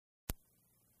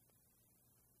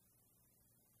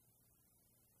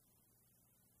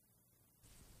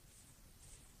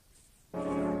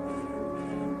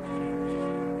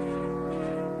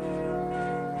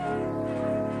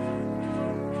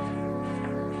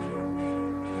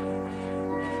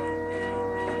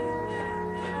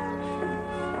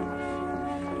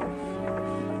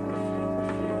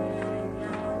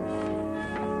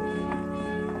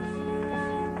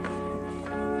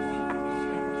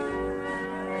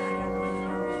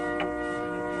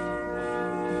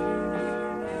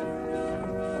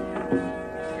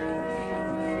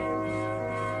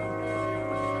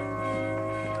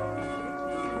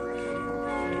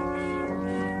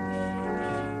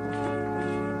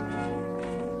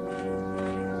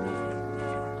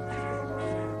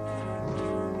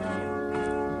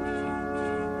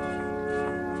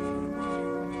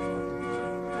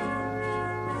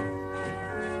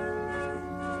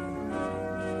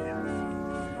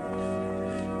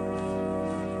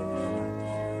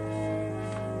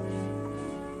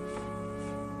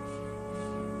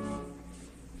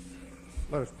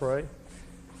Let us pray.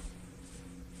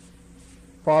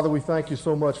 Father, we thank you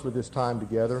so much for this time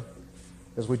together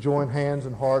as we join hands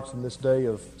and hearts in this day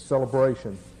of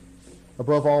celebration.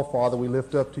 Above all, Father, we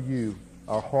lift up to you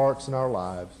our hearts and our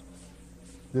lives,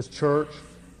 this church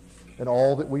and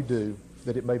all that we do,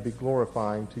 that it may be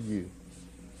glorifying to you.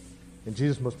 In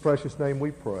Jesus' most precious name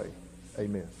we pray.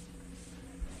 Amen.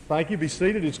 Thank you. Be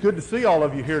seated. It's good to see all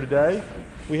of you here today.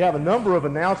 We have a number of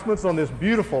announcements on this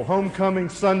beautiful homecoming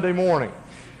Sunday morning.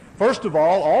 First of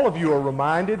all of you are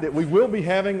reminded that we will be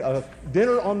having a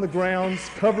dinner on the grounds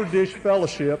covered dish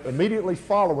fellowship immediately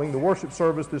following the worship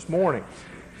service this morning.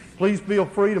 Please feel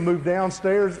free to move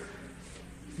downstairs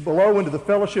below into the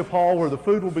fellowship hall where the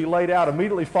food will be laid out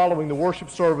immediately following the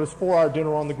worship service for our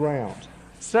dinner on the grounds.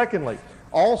 Secondly,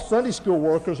 all Sunday school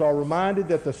workers are reminded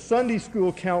that the Sunday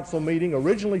School Council meeting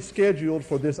originally scheduled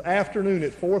for this afternoon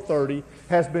at 4:30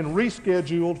 has been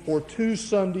rescheduled for 2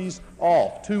 Sundays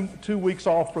off, two weeks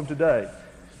off from today.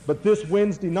 But this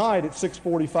Wednesday night at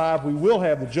 6:45, we will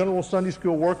have the General Sunday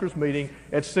School Workers meeting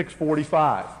at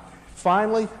 6:45.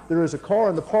 Finally, there is a car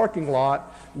in the parking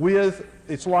lot with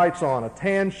its lights on, a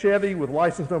tan Chevy with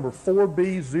license number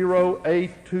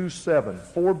 4B0A27.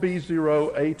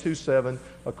 4B0A27,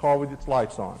 a car with its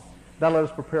lights on. Now let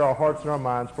us prepare our hearts and our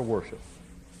minds for worship.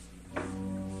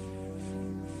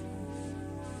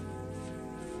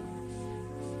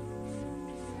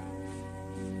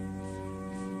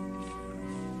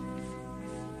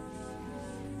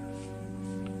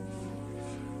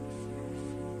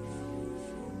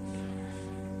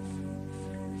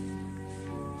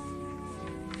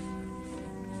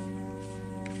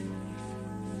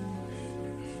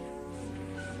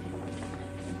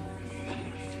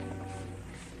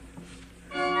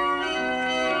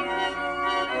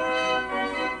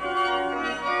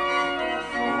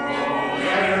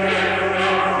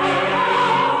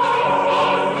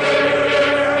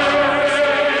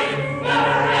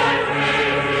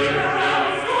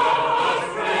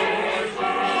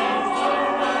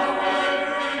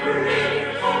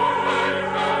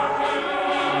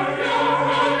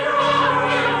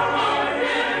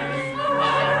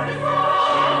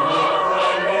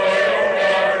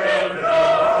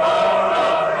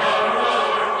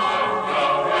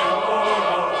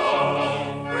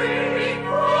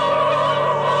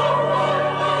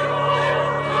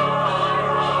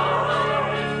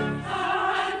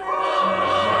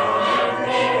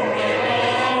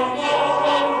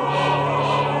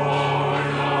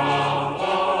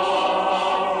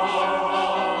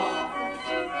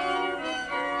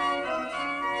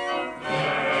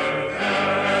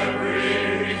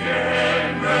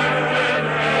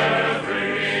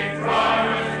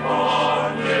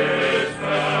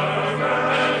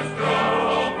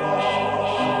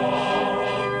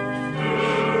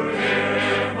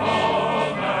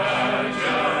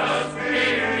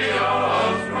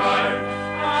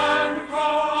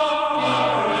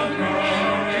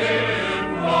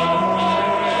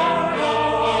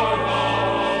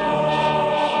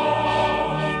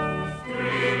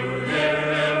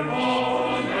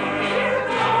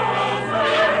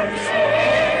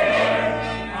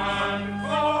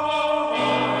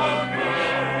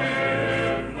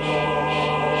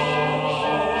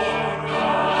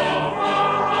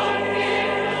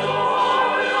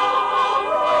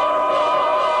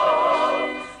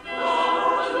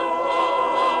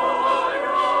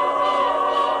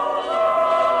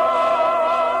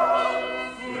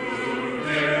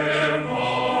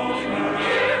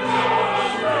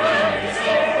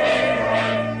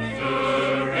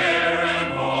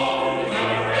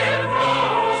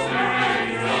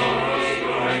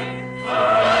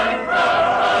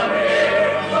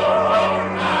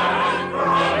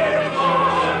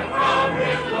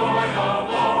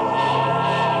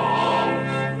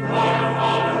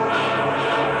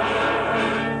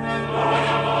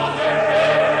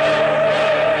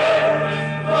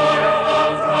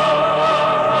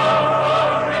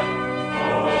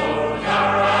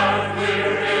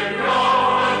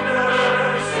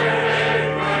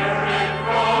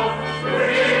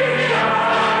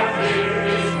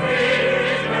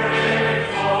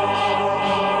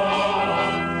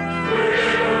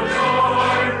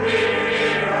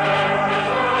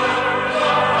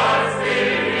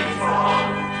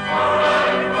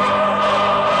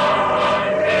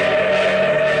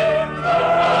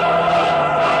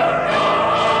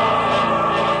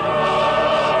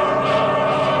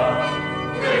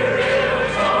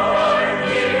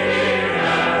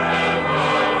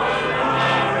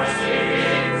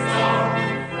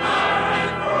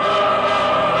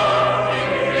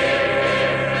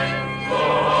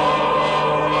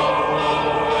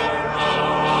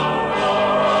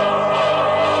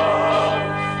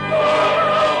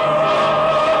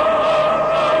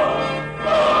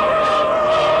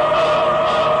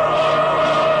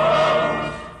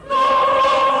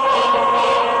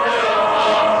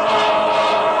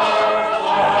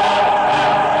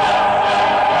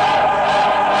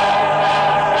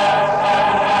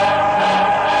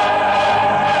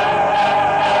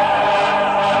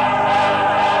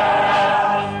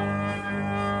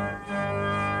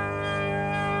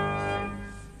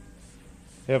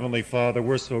 Heavenly Father,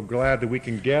 we're so glad that we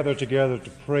can gather together to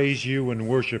praise you and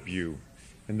worship you,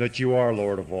 and that you are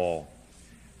Lord of all.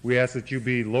 We ask that you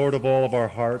be Lord of all of our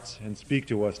hearts and speak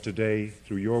to us today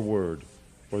through your word.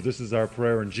 For this is our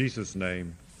prayer in Jesus'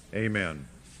 name. Amen.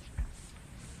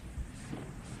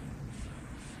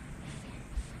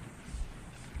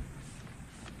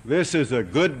 This is a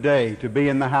good day to be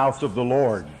in the house of the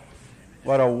Lord.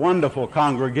 What a wonderful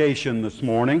congregation this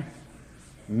morning.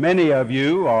 Many of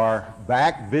you are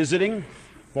back visiting,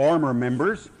 former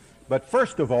members. But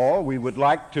first of all, we would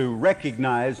like to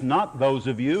recognize not those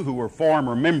of you who were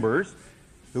former members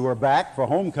who are back for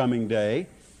Homecoming Day,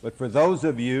 but for those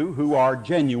of you who are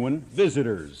genuine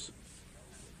visitors.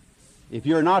 If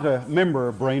you're not a member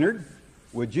of Brainerd,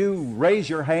 would you raise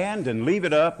your hand and leave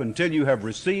it up until you have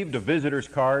received a visitor's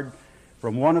card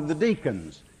from one of the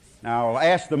deacons? Now, I'll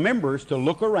ask the members to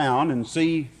look around and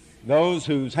see those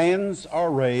whose hands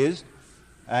are raised,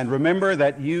 and remember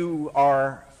that you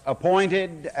are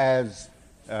appointed as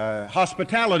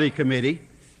hospitality committee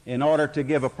in order to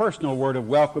give a personal word of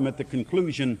welcome at the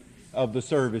conclusion of the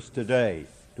service today.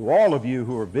 To all of you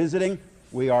who are visiting,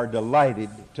 we are delighted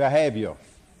to have you.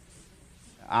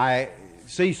 I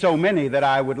see so many that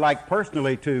I would like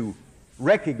personally to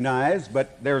recognize,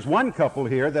 but there's one couple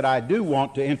here that I do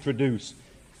want to introduce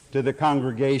to the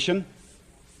congregation,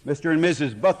 Mr. and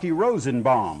Mrs. Bucky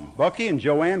Rosenbaum. Bucky and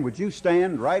Joanne, would you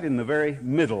stand right in the very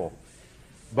middle?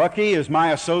 Bucky is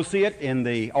my associate in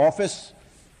the office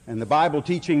and the Bible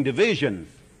teaching division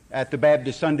at the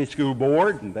Baptist Sunday School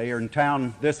Board, and they are in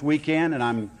town this weekend, and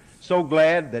I'm so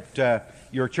glad that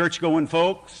you're church-going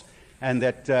folks and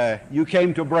that you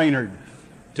came to Brainerd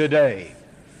today.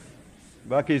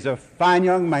 Bucky's a fine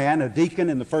young man, a deacon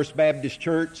in the First Baptist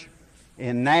Church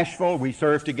in Nashville. We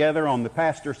serve together on the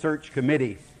pastor search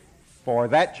committee for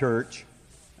that church,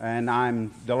 and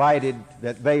I'm delighted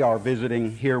that they are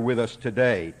visiting here with us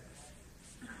today.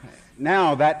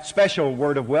 Now, that special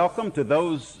word of welcome to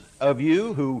those of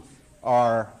you who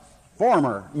are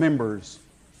former members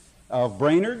of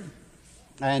Brainerd,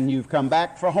 and you've come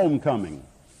back for homecoming.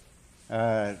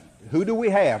 Who do we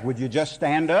have? Would you just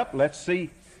stand up? Let's see.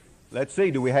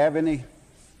 Do we have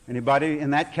anybody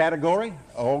in that category?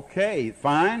 Okay,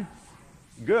 fine.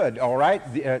 Good. All right.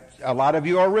 A lot of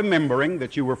you are remembering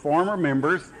that you were former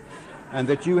members and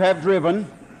that you have driven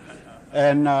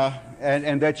and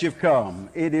that you've come.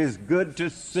 It is good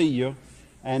to see you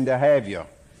and to have you.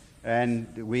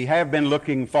 And we have been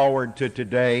looking forward to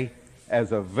today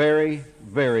as a very,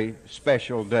 very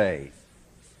special day.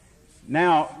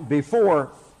 Now,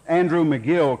 before Andrew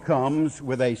McGill comes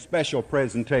with a special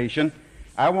presentation,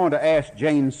 I want to ask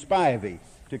Jane Spivey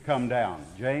to come down.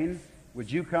 Jane, would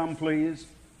you come, please?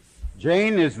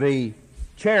 Jane is the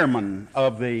chairman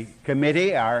of the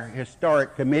committee, our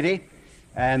historic committee,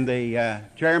 and the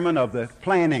chairman of the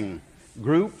planning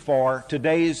group for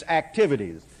today's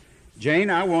activities. Jane,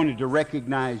 I wanted to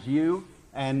recognize you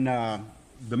and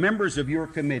the members of your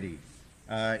committee,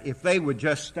 if they would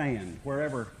just stand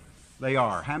wherever they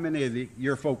are. How many of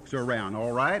your folks are around?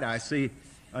 All right, I see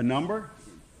a number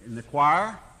in the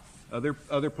choir,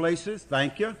 other places.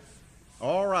 Thank you.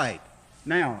 All right.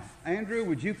 Now, Andrew,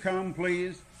 would you come,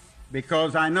 please?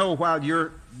 Because I know while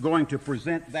you're going to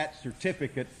present that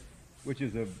certificate, which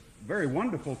is a very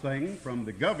wonderful thing from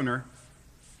the governor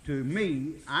to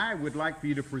me, I would like for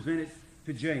you to present it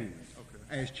to James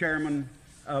as chairman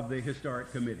of the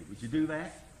Historic Committee. Would you do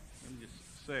that? Let me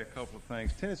just say a couple of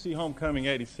things. Tennessee Homecoming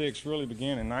 86 really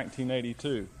began in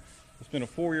 1982. It's been a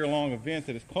 4-year-long event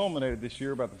that has culminated this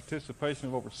year by the participation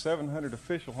of over 700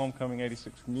 official Homecoming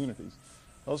 86 communities.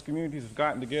 Those communities have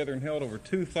gotten together and held over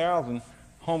 2,000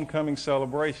 homecoming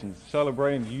celebrations,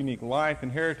 celebrating the unique life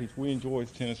and heritage we enjoy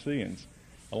as Tennesseans.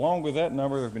 Along with that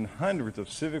number, there have been hundreds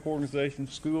of civic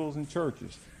organizations, schools, and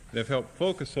churches that have helped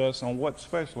focus us on what's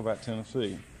special about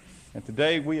Tennessee. And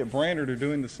today, we at Brainerd are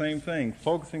doing the same thing,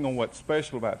 focusing on what's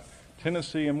special about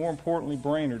Tennessee and, more importantly,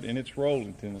 Brainerd and its role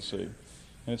in Tennessee.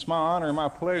 And it's my honor and my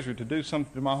pleasure to do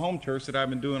something to my home church that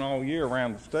I've been doing all year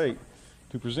around the state,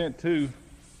 to present to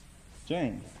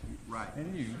James. Right.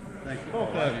 And you. Thank you.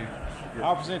 Both of you.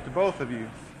 I'll present to both of you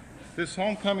this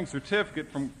homecoming certificate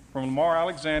from Lamar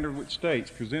Alexander, which states,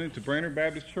 presented to Brainerd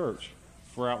Baptist Church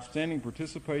for outstanding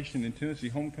participation in Tennessee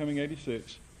Homecoming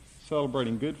 86,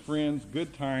 celebrating good friends,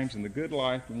 good times, and the good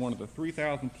life in one of the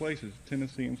 3,000 places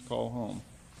Tennesseans call home.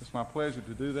 It's my pleasure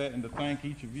to do that and to thank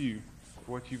each of you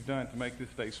for what you've done to make this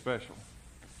day special.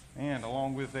 And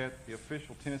along with that, the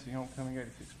official Tennessee Homecoming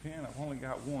 86 pen. I've only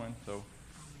got one, so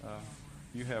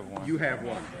you have one. You have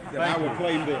one. Then I will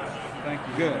claim this. Thank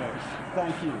you. Good. Very much.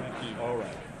 Thank you. Thank you. All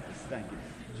right. Thank you.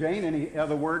 Jane, any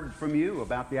other word from you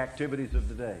about the activities of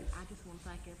today? I just want to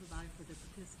thank everybody for their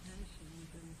participation.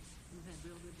 We've had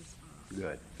real good response.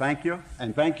 Good. Thank you.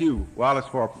 And thank you, Wallace,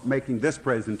 for making this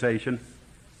presentation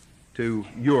to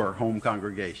your home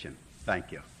congregation.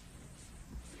 Thank you.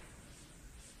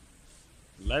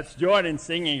 Let's join in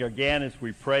singing again as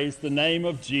we praise the name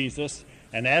of Jesus.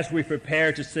 And as we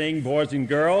prepare to sing, boys and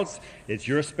girls, it's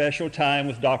your special time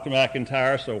with Dr.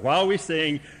 McIntyre. So while we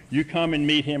sing, you come and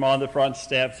meet him on the front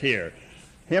steps here.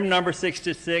 Hymn number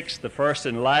 66, the first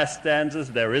and last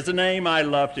stanzas, There Is a Name I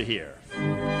Love to Hear.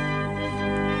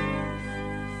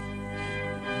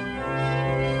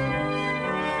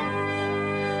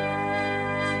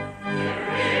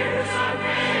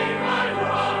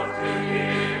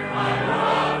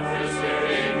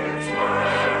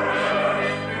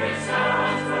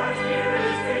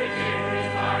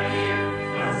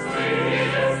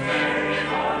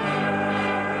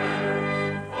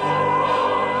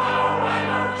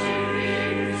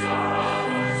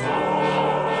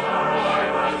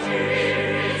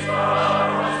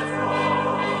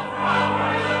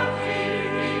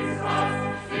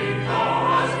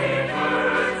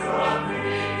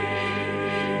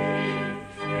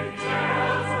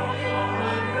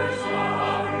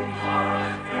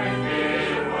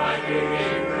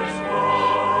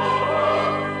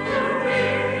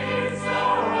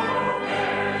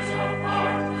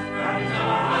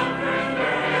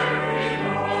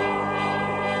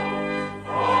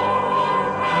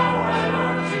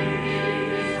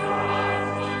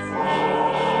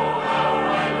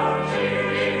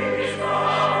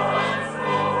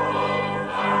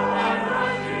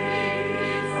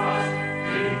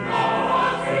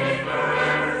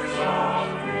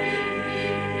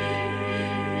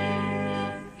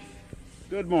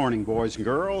 Good morning, boys and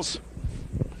girls.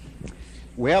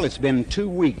 Well, it's been 2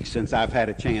 weeks since I've had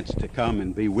a chance to come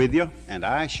and be with you, and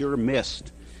I sure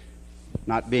missed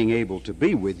not being able to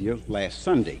be with you last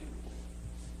Sunday.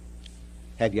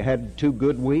 Have you had 2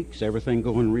 good weeks? Everything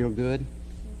going real good?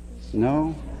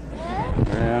 No?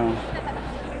 Well,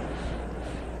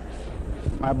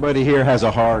 my buddy here has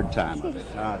a hard time of it,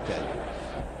 I'll tell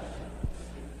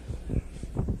you.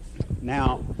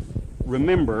 Now,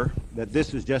 remember that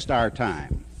this is just our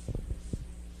time.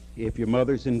 If your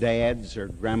mothers and dads or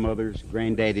grandmothers,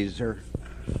 granddaddies, or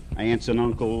aunts and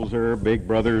uncles or big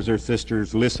brothers or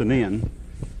sisters listen in,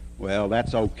 well,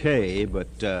 that's okay, but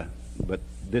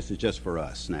this is just for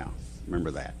us now.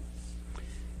 Remember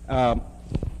that.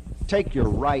 Take your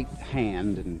right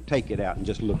hand and take it out and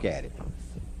just look at it.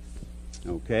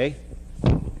 Okay?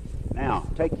 Now,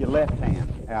 take your left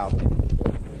hand out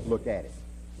and look at it.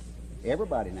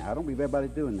 Everybody now. I don't believe everybody's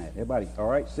doing that. Everybody, all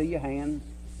right, see your hands.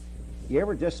 You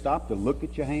ever just stop to look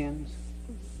at your hands?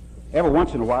 Every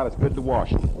once in a while, it's good to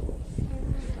wash them.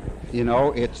 You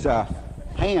know, it's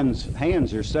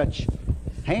hands are such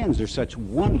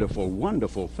wonderful,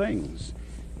 wonderful things.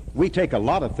 We take a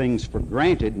lot of things for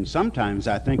granted, and sometimes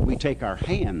I think we take our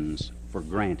hands for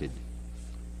granted.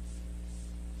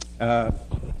 I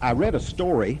read a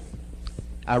story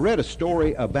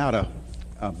about a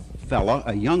fella,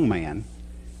 a young man,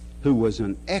 who was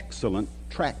an excellent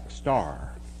track star.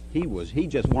 He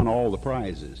just won all the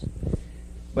prizes.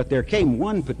 But there came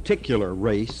one particular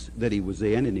race that he was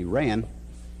in, and he ran,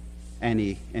 and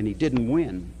he didn't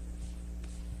win.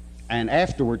 And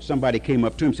afterwards, somebody came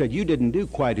up to him and said, "You didn't do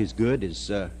quite as good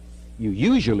as you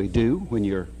usually do when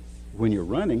you're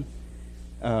running.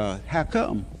 How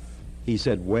come?" He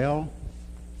said, "Well,"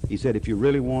 he said, "if you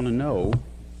really want to know,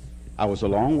 I was a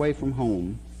long way from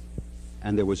home,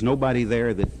 and there was nobody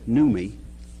there that knew me,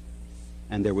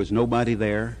 and there was nobody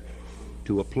there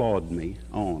to applaud me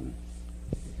on."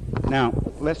 Now,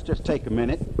 let's just take a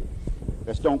minute.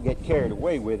 Let's don't get carried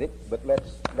away with it, but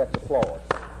let's applaud.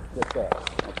 Just that,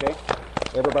 okay?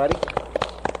 Everybody?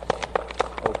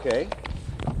 Okay.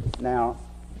 Now,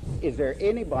 is there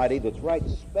anybody that's right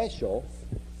special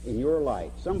in your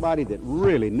life? Somebody that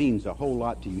really means a whole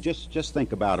lot to you? Just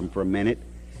think about them for a minute.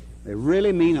 They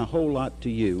really mean a whole lot to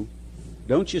you.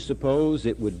 Don't you suppose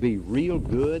it would be real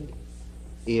good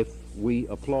if we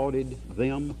applauded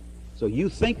them? So you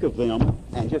think of them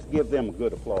and just give them a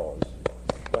good applause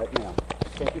right now.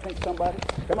 Can't you think of somebody?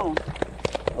 Come on.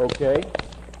 Okay.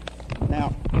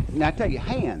 Now I tell you,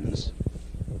 hands.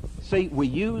 See, we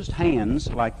used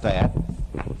hands like that,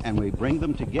 and we bring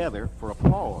them together for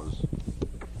applause.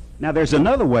 Now there's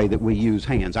another way that we use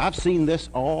hands. I've seen this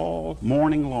all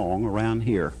morning long around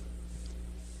here,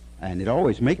 and it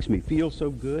always makes me feel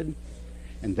so good.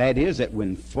 And that is that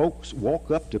when folks walk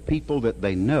up to people that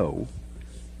they know,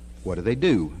 what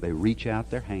do? They reach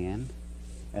out their hand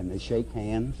and they shake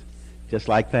hands just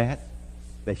like that.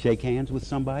 They shake hands with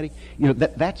somebody. You know,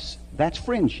 that's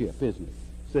friendship, isn't it?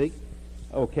 See?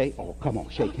 Okay. Oh, come on,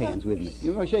 shake hands with me.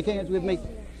 You want to shake hands with me?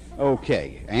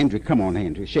 Okay. Andrew, come on,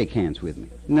 Andrew, shake hands with me.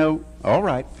 No? All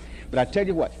right. But I tell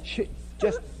you what,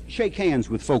 just shake hands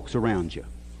with folks around you.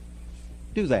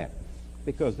 Do that,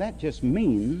 because that just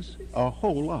means a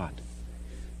whole lot.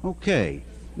 Okay.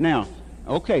 Now,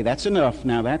 okay, that's enough.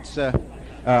 Now, that's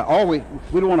all we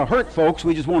don't want to hurt folks.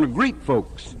 We just want to greet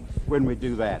folks when we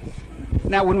do that.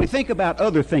 Now, when we think about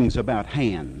other things about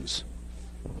hands,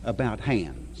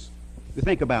 we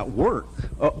think about work.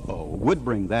 Would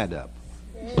bring that up.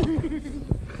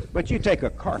 But you take a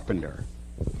carpenter.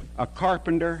 A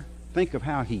carpenter, think of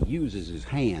how he uses his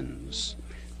hands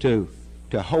to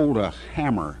hold a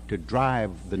hammer, to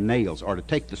drive the nails, or to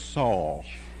take the saw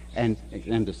and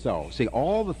to saw. See,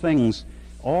 all the things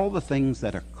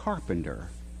that a carpenter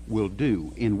will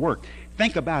do in work.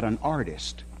 Think about an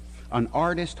artist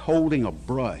holding a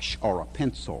brush or a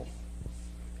pencil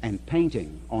and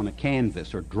painting on a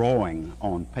canvas or drawing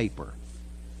on paper.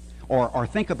 Or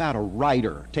think about a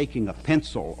writer taking a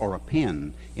pencil or a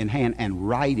pen in hand and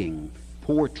writing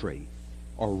poetry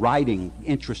or writing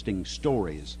interesting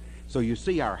stories. So you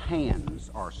see, our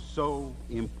hands are so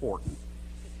important.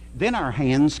 Then our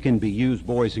hands can be used,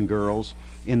 boys and girls,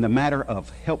 in the matter of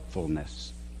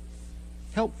helpfulness.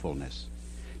 Helpfulness.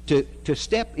 To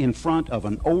step in front of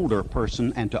an older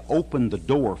person and to open the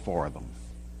door for them.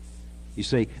 You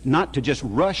see, not to just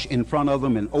rush in front of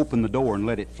them and open the door and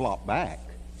let it flop back,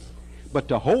 but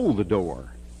to hold the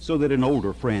door so that an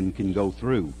older friend can go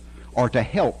through, or to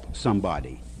help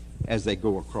somebody as they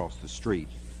go across the street.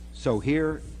 So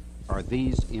here are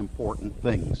these important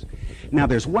things. Now,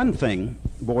 there's one thing,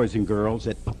 boys and girls,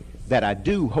 that I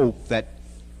do hope that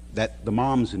the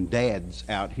moms and dads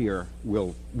out here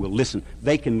will listen.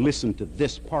 They can listen to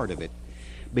this part of it.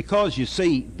 Because, you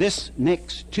see, this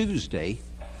next Tuesday,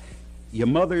 your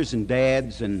mothers and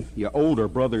dads and your older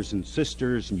brothers and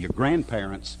sisters and your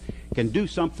grandparents can do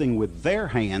something with their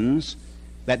hands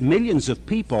that millions of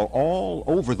people all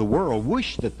over the world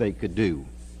wish that they could do.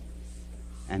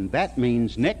 And that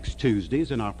means next Tuesday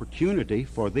is an opportunity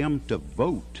for them to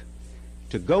vote,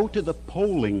 to go to the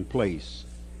polling place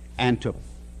and to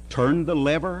turn the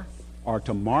lever or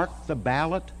to mark the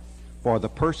ballot for the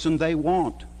person they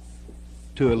want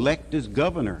to elect as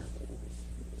governor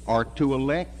or to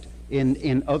elect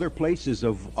in other places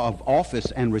of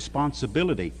office and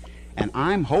responsibility. And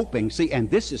I'm hoping, see, and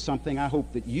this is something I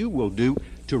hope that you will do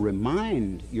to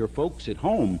remind your folks at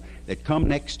home that come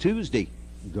next Tuesday,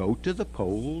 go to the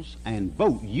polls and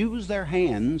vote. Use their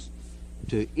hands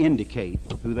to indicate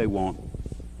who they want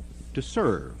to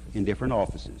serve in different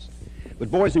offices.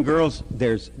 But boys and girls,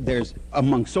 there's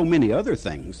among so many other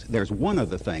things, there's one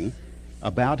other thing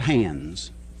about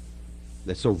hands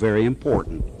that's so very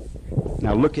important.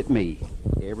 Now look at me,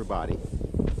 everybody.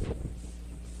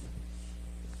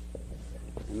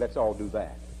 And let's all do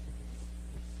that.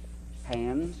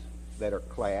 Hands that are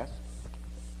clasped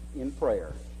in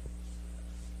prayer.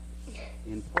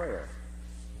 In prayer.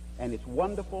 And it's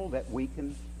wonderful that we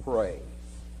can pray.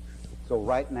 So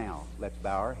right now, let's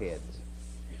bow our heads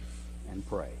and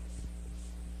pray.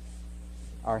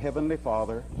 Our Heavenly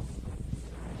Father,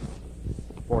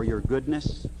 for your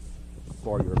goodness,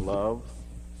 for your love,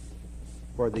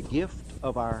 for the gift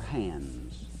of our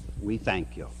hands, we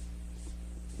thank you.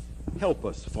 Help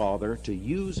us, Father, to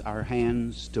use our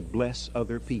hands to bless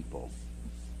other people.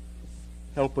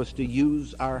 Help us to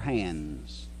use our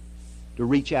hands to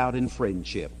reach out in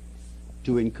friendship,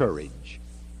 to encourage,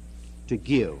 to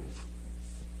give.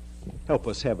 Help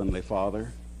us, Heavenly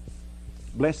Father.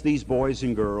 Bless these boys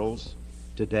and girls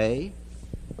today,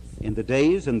 in the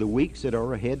days and the weeks that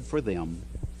are ahead for them,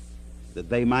 that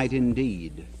they might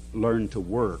indeed learn to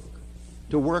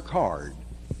work hard,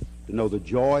 to know the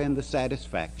joy and the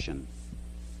satisfaction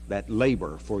that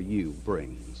labor for you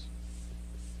brings.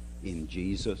 In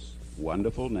Jesus'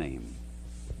 wonderful name,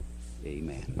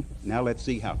 amen. Now let's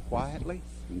see how quietly you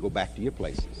can go back to your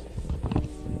places.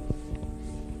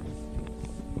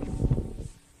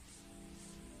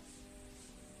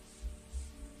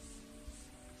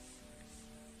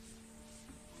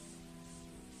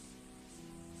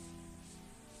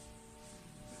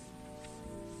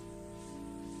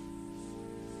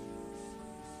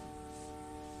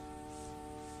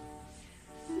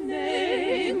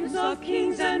 Names of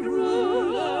kings and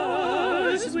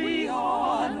rulers we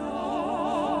honor,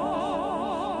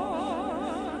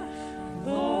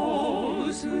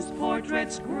 those whose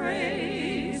portraits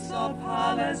grace a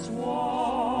palace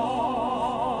wall.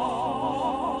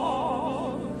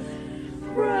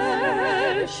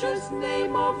 Precious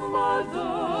name of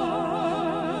mother,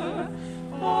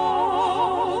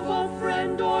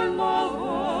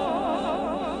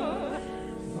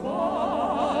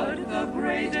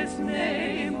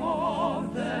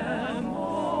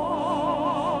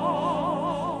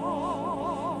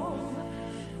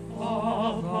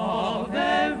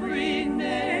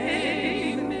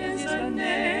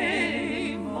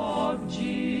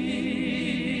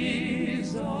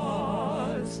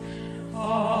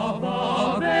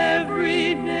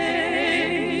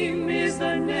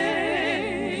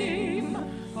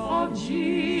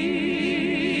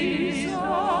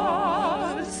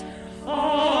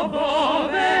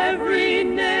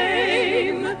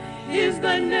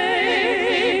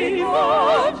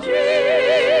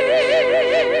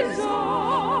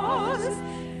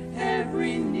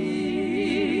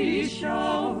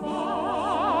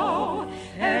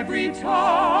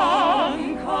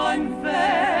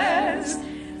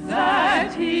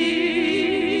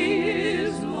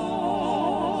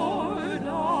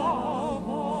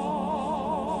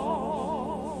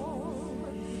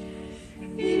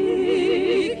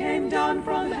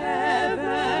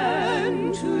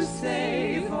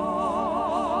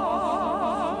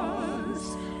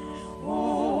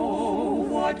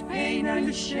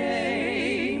 to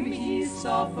shame he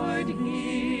suffered here.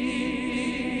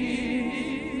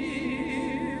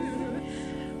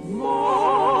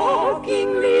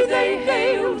 Mockingly they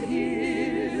hailed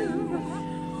him,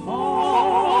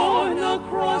 on a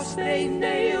cross they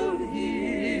nailed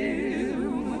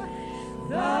him.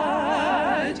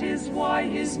 That is why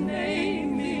his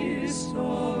name is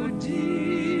so dear.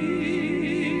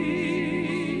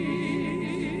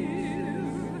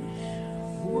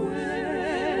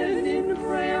 When in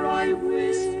prayer I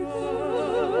whisper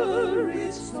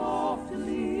it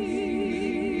softly,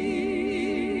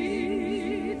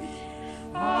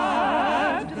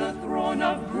 at the throne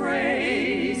of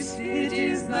grace it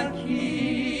is the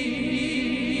key.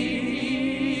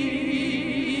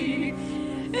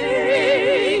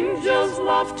 Angels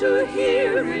love to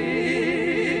hear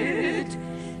it,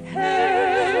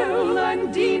 hell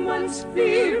and demons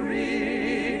fear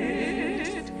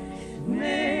it.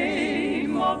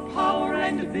 Name of power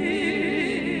and victory.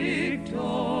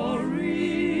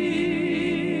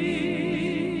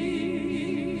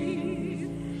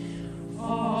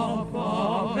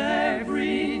 Above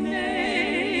every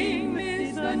name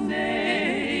is the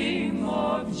name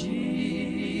of Jesus.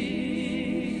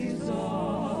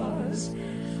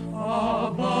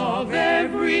 Above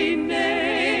every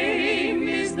name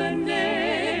is the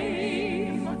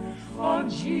name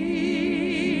of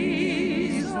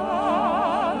Jesus.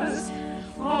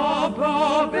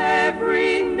 Above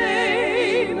every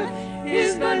name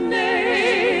is the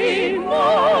name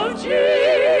of Jesus.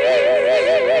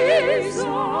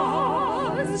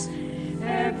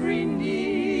 Every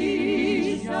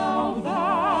knee shall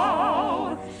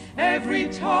bow, every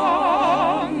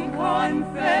tongue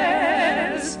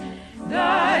confess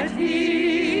that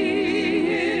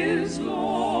he is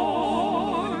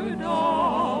Lord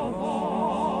of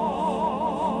all.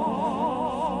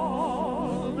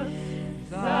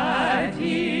 That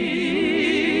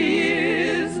he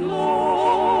is Lord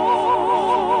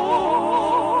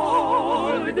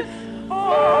of all.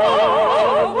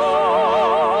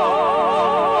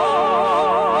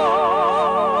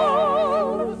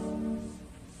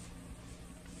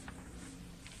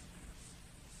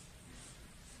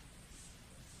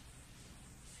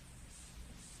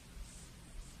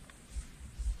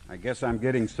 I guess I'm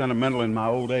getting sentimental in my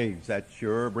old age. That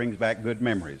sure brings back good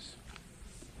memories.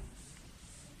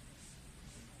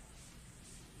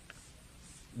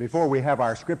 Before we have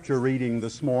our scripture reading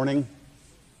this morning,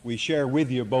 we share with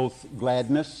you both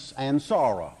gladness and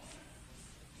sorrow.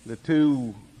 The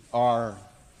two are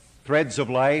threads of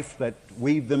life that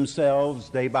weave themselves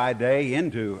day by day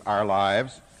into our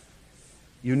lives.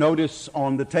 You notice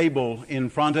on the table in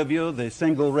front of you the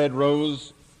single red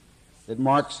rose that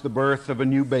marks the birth of a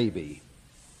new baby.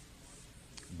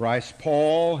 Bryce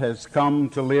Paul has come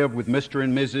to live with Mr.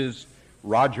 and Mrs.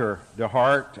 Roger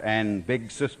DeHart and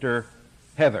big sister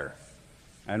Heather,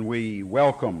 and we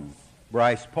welcome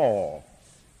Bryce Paul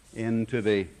into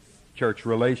the church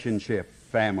relationship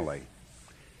family.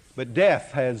 But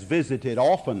death has visited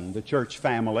often the church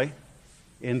family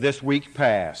in this week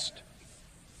past.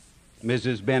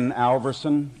 Mrs. Ben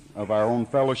Alverson of our own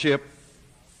fellowship,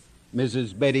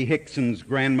 Mrs. Betty Hickson's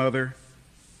grandmother,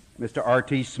 Mr.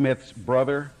 R.T. Smith's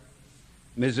brother,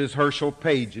 Mrs. Herschel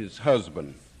Page's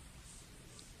husband,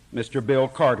 Mr. Bill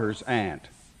Carter's aunt,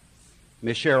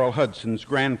 Miss Cheryl Hudson's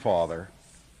grandfather,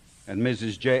 and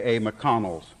Mrs. J.A.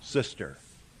 McConnell's sister.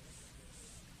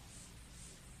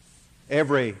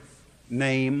 Every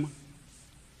name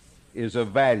is of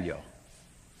value.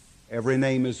 Every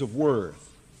name is of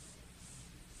worth.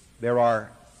 There are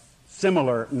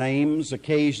similar names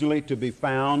occasionally to be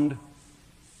found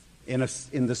in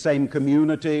the same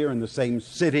community or in the same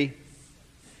city,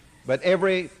 but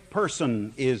every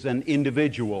person is an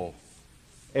individual,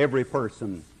 every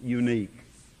person unique.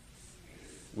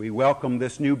 We welcome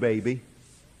this new baby,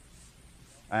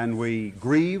 and we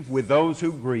grieve with those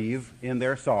who grieve in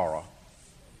their sorrow,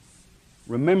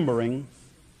 remembering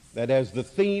that as the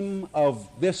theme of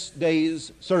this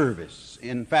day's service,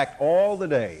 in fact all the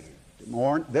day,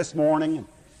 this morning,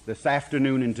 this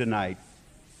afternoon, and tonight,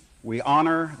 we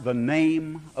honor the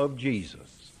name of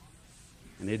Jesus.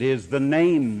 And it is the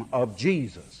name of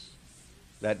Jesus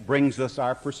that brings us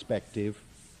our perspective,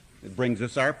 that brings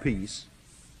us our peace,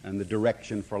 and the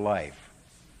direction for life.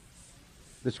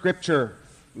 The scripture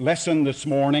lesson this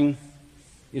morning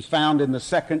is found in the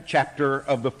 2nd chapter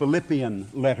of the Philippian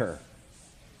letter.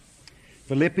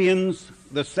 Philippians,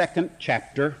 the 2nd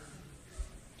chapter,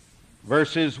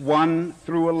 verses 1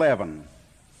 through 11.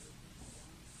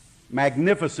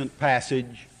 Magnificent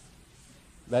passage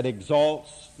that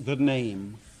exalts the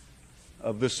name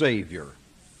of the Savior.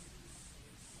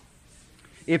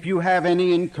 if you have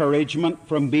any encouragement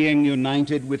from being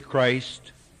united with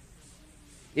Christ,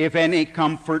 if any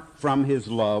comfort from His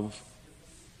love,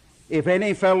 if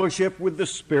any fellowship with the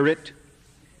Spirit,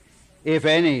 if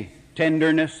any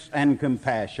tenderness and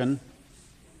compassion,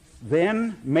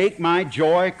 then make my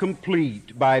joy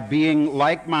complete by being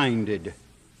like-minded,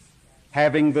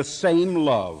 having the same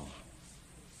love,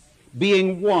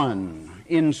 being one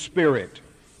in spirit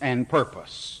and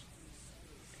purpose.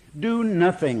 Do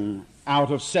nothing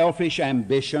out of selfish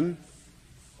ambition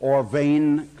or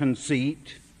vain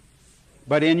conceit,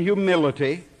 but in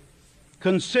humility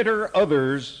consider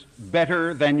others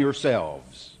better than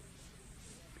yourselves.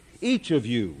 Each of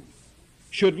you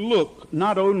should look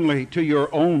not only to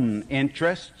your own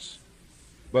interests,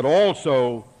 but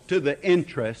also to the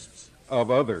interests of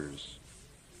others.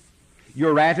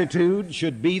 Your attitude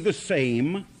should be the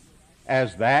same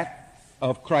as that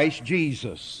of Christ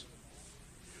Jesus,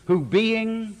 who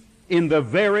being in the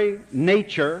very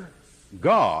nature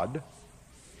God,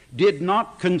 did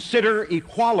not consider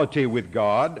equality with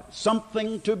God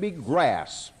something to be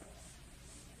grasped,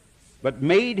 but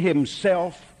made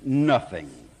himself nothing,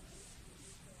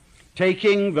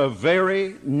 taking the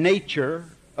very nature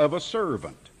of a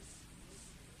servant,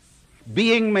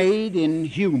 being made in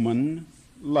human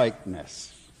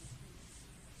likeness,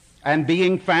 and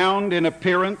being found in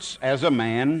appearance as a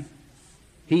man,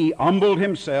 he humbled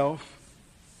himself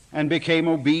and became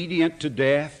obedient to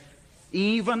death,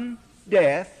 even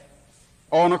death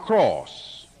on a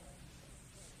cross.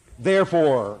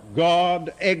 Therefore,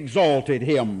 God exalted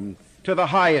him to the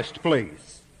highest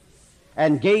place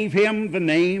and gave him the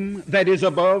name that is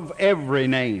above every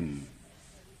name,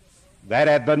 that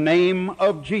at the name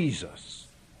of Jesus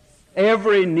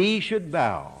every knee should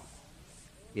bow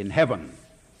in heaven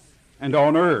and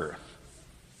on earth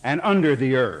and under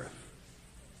the earth,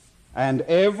 and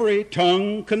every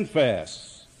tongue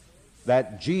confess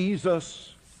that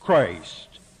Jesus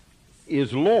Christ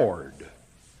is Lord,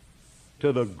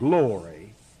 to the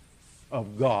glory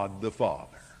of God the Father.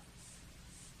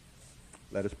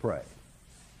 Let us pray.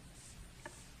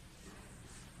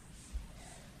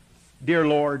 Dear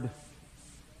Lord,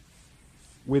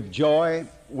 with joy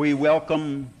we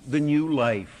welcome the new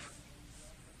life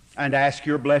and ask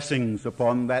your blessings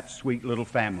upon that sweet little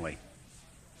family.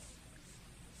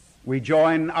 We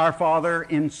join our Father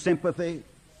in sympathy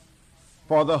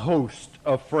for the host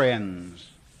of friends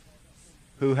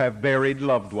who have buried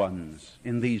loved ones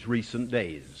in these recent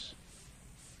days.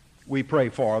 We pray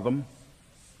for them.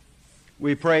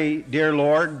 We pray, dear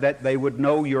Lord, that they would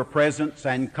know your presence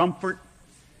and comfort,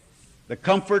 the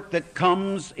comfort that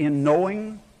comes in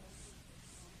knowing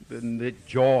the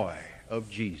joy of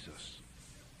Jesus.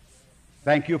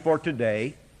 Thank you for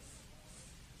today.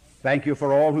 Thank you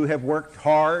for all who have worked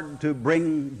hard to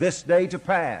bring this day to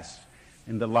pass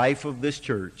in the life of this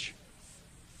church.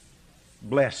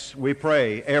 Bless, we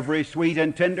pray, every sweet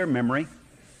and tender memory.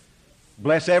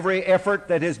 Bless every effort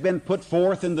that has been put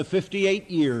forth in the 58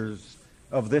 years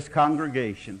of this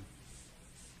congregation.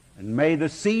 And may the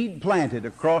seed planted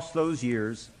across those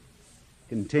years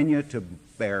continue to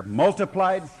bear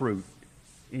multiplied fruit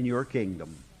in your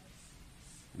kingdom.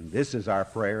 And this is our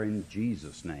prayer in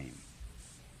Jesus' name.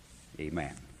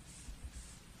 Amen.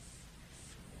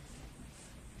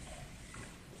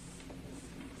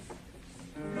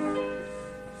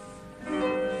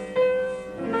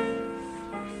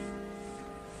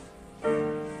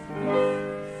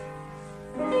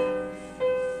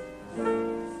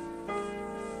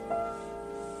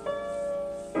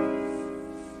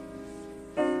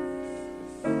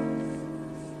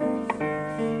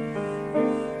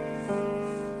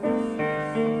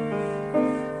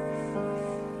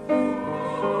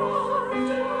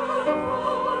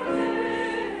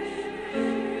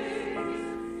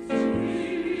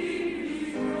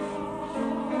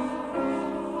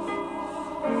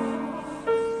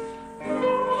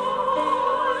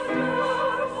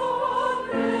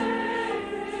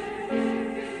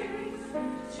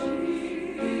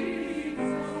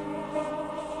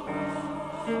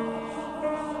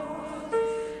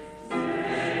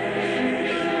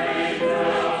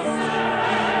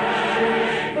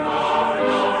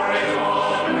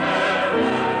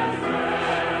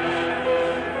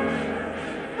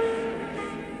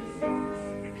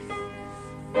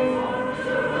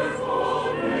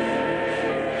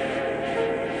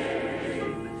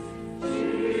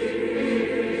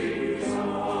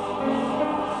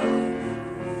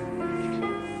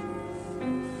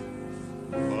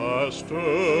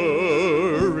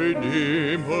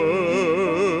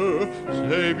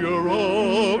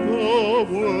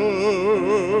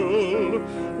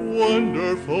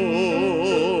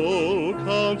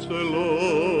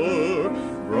 Counselor,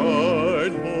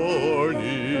 bright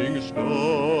morning star,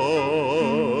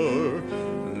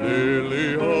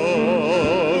 Lily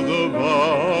of the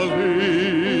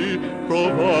valley,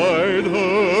 provider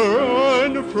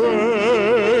and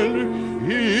friend.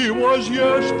 He was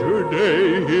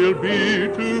yesterday, he'll be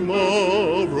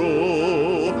tomorrow,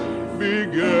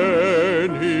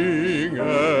 beginning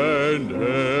and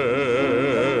end.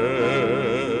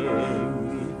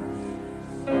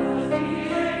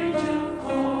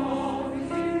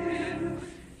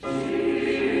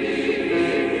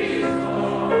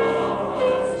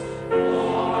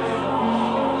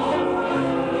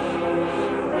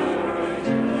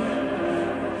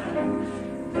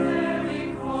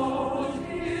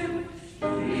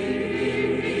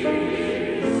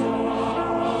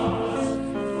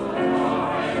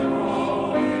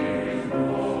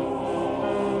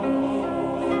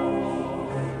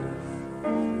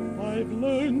 I've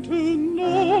learned to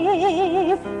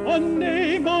know a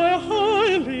name I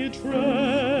highly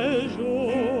treasure.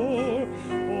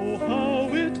 Oh, how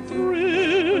it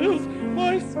thrills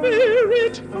my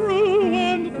spirit through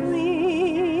and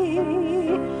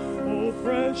through. Oh,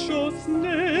 precious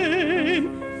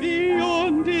name,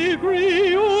 beyond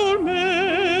degree or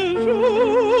measure.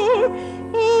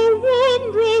 Oh,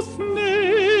 wondrous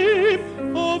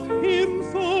name of Him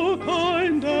so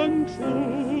kind and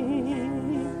true.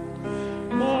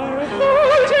 My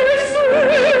heart is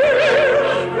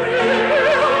thrilled when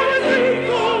I think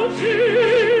of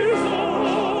Jesus,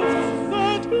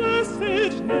 that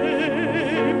blessed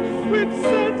name which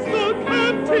sets the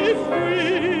captive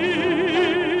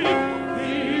free.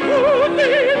 The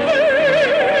only name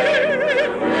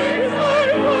is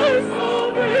my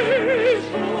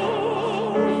salvation.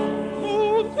 No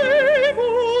name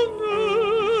on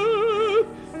earth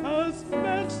has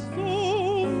meant so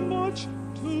much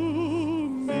to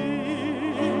me.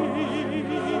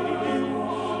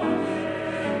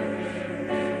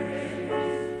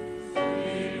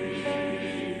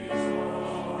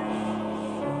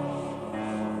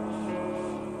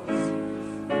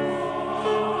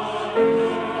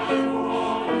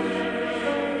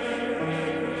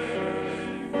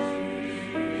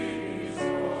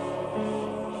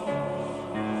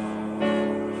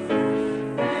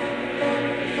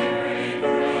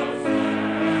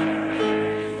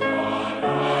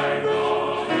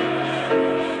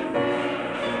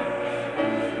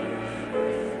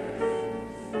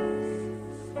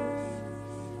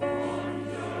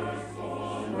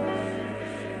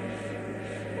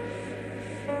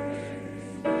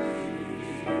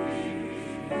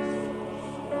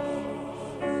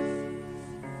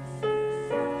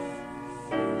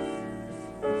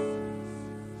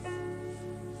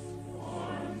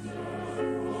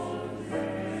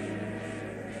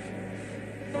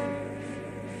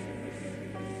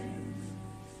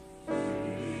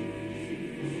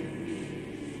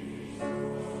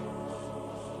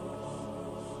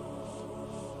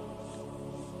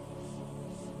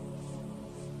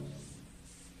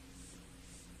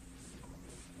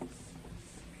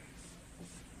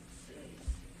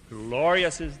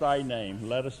 Glorious is thy name.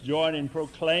 Let us join in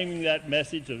proclaiming that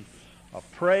message of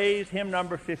praise. Hymn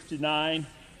number 59.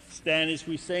 Stand as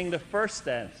we sing the first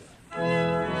stanza.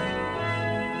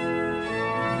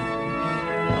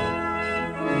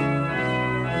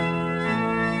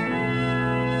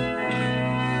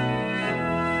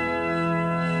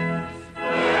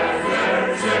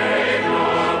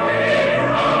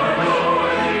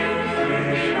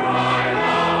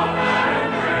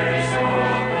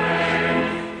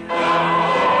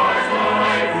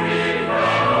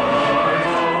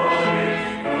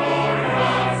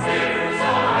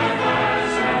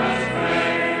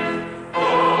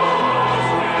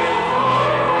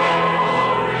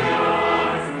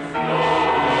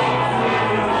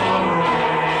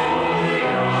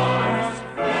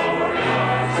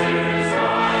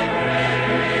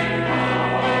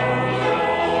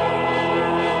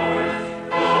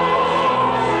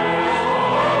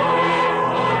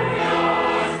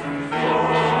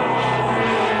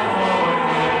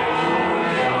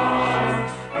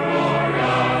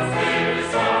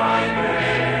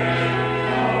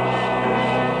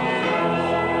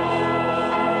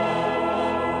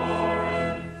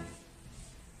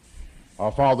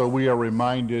 Our Father, we are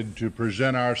reminded to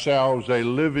present ourselves a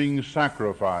living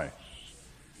sacrifice.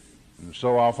 And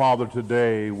so, our Father,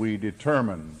 today we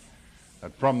determine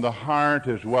that from the heart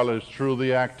as well as through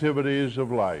the activities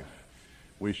of life,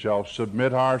 we shall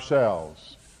submit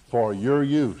ourselves for your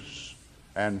use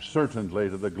and certainly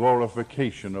to the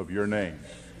glorification of your name.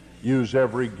 Use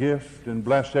every gift and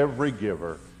bless every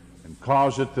giver and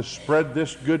cause it to spread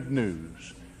this good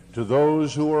news to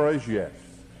those who are as yet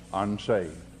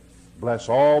unsaved. Bless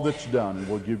all that's done, and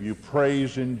we'll give you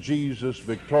praise in Jesus'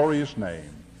 victorious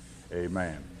name.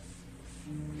 Amen.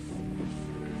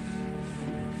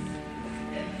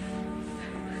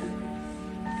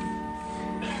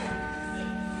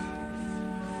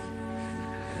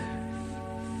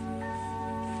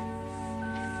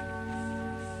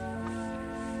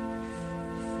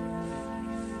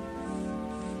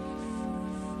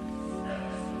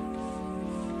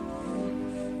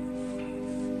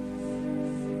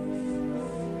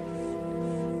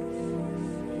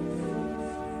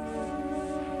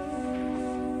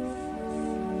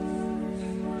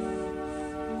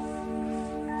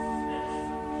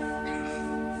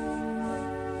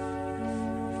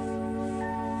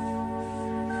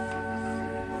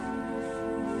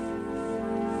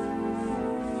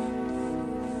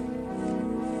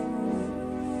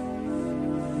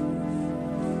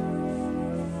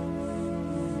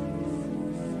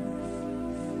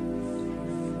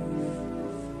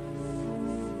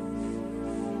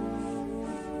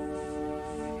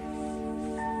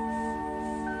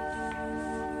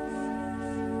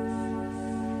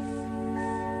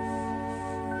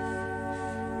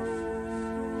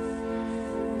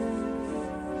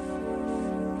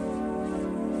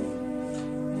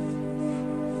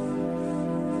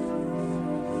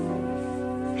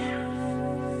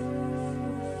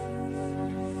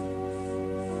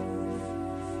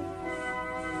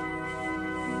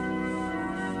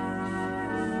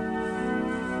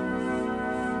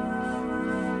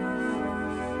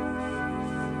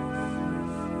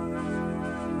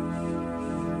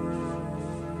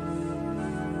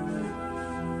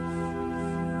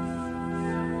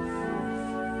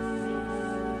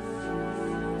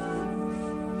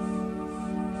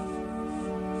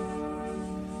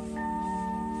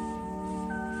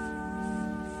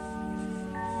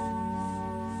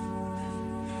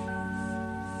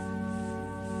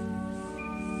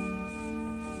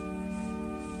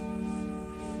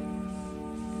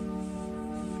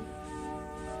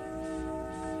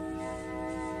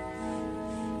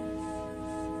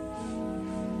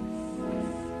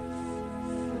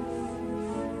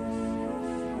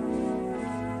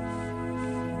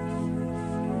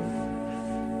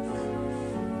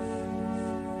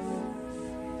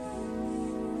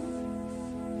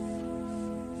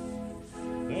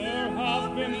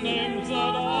 Names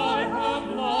that I have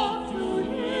loved to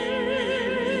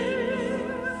hear,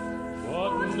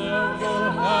 but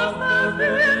never have there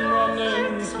been a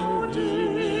name so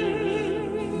dear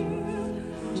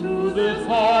to this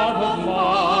heart of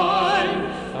mine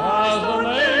as the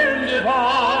name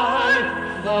divine,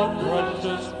 the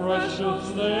precious, precious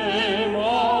name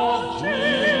of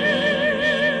Jesus.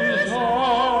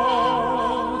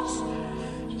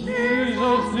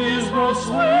 Jesus is the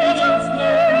sweetest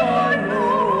name I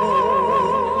know,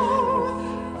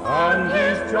 and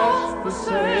he's just the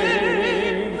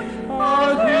same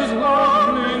as his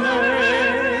lovely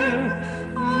name.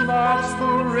 That's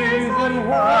the reason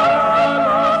why I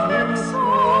love him so.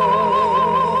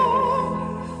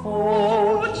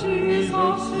 Oh,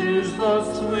 Jesus is the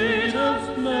sweetest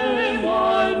name I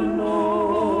know.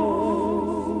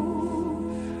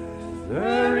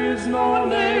 There is no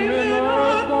name in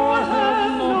earth or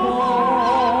heaven above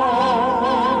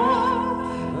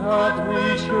that we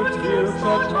should give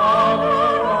such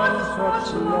honor and such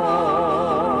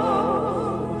love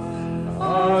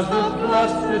as his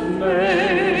blessed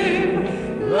name.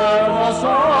 Let us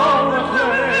all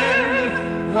acclaim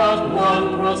that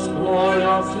wondrous,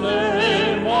 glorious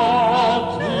name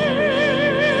of Jesus.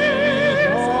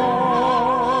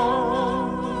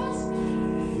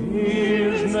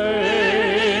 His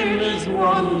name is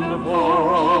wonderful.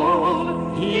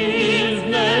 His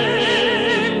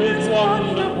name is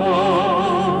wonderful.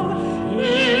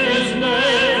 His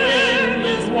name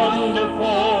is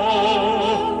wonderful.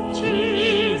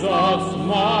 Jesus,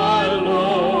 my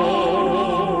Lord.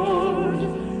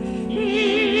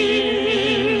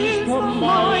 He's the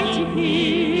mighty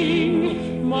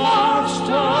King,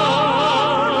 Master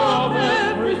of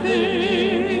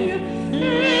everything.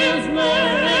 His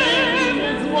name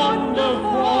is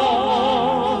wonderful.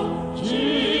 Jesus.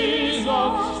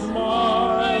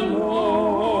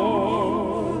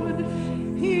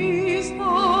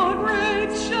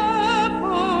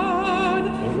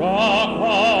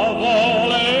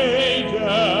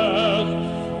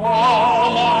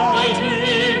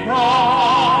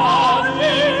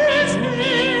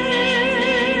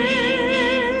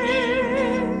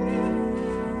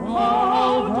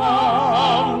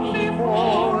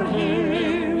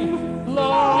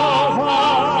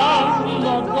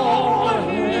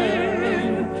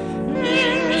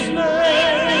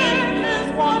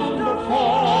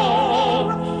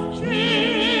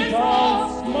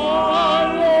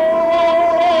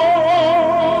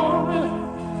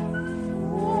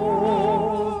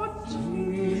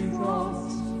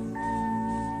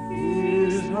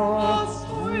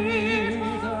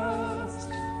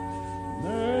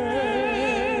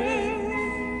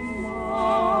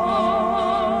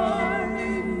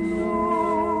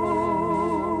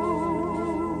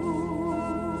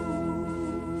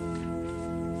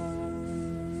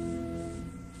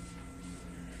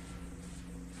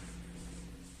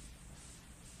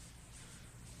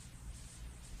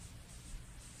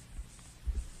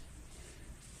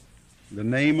 The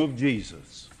name of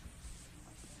Jesus.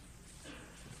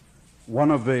 One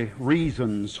of the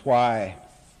reasons why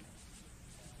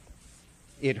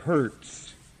it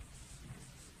hurts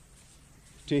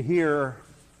to hear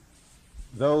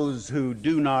those who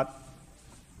do not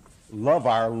love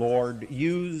our Lord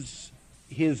use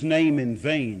his name in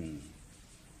vain,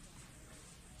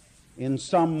 in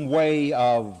some way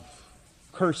of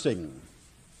cursing,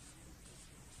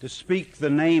 to speak the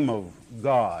name of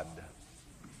God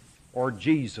or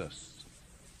Jesus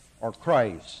or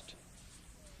Christ.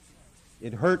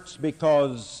 It hurts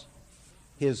because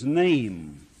his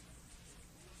name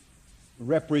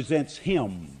represents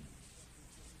him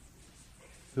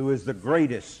who is the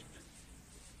greatest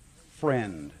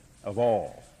friend of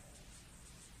all.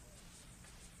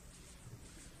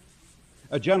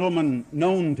 A gentleman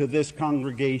known to this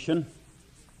congregation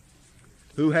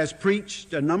who has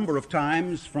preached a number of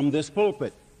times from this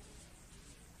pulpit,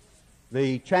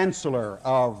 the chancellor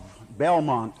of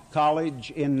Belmont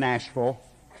College in Nashville,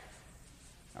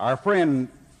 our friend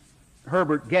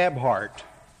Herbert Gabhart,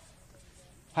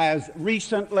 has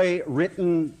recently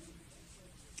written,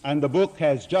 and the book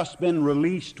has just been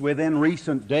released within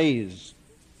recent days,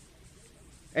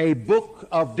 a book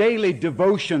of daily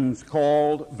devotions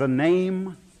called The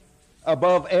Name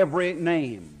Above Every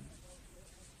Name.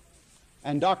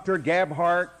 And Dr.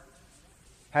 Gabhart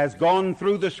has gone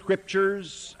through the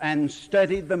Scriptures and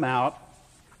studied them out,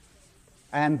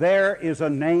 and there is a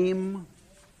name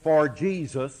for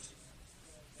Jesus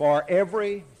for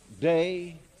every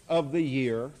day of the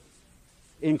year,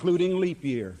 including leap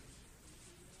year.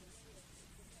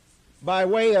 By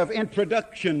way of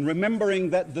introduction, remembering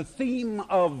that the theme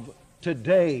of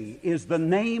today is the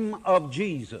name of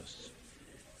Jesus,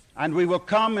 and we will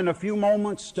come in a few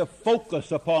moments to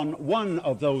focus upon one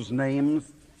of those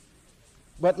names,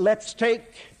 but let's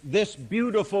take this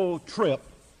beautiful trip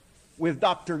with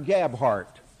Dr. Gabhart.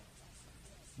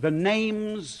 The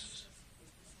names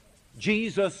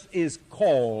Jesus is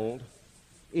called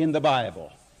in the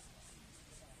Bible: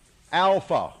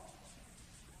 Alpha,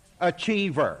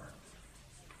 Achiever,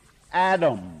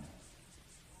 Adam,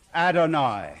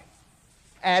 Adonai,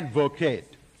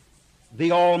 Advocate,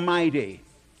 the Almighty,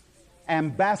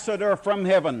 Ambassador from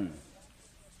Heaven,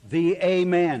 the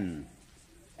Amen,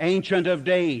 Ancient of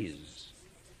Days,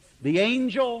 the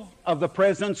Angel of the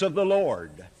Presence of the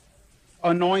Lord,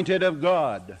 Anointed of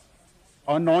God,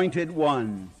 Anointed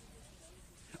One,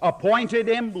 Appointed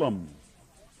Emblem,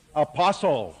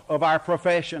 Apostle of our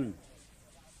profession,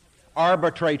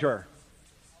 Arbitrator,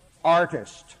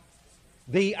 Artist,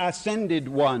 the Ascended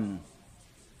One,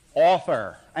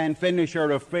 Author and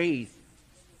Finisher of Faith,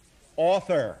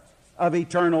 Author of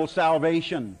eternal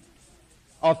salvation,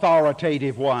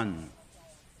 Authoritative One,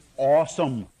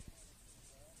 Awesome.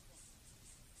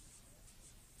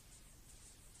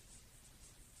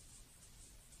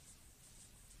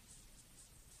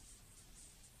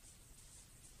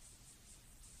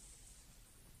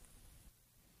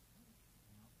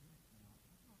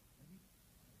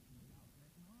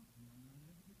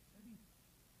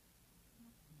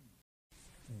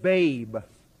 Babe,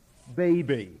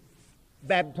 baby,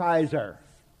 baptizer,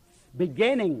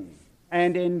 beginning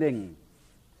and ending,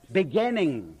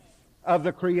 beginning of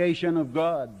the creation of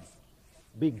God,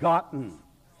 begotten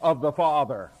of the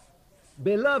Father,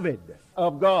 beloved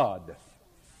of God,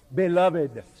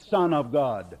 beloved Son of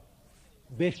God,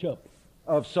 Bishop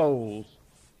of souls,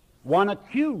 one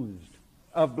accused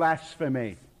of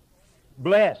blasphemy,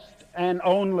 blessed and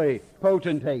only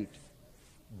potentate,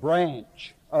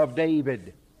 branch of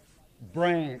David,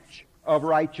 branch of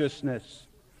righteousness,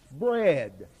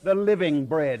 bread, the living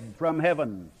bread from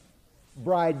heaven,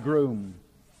 bridegroom,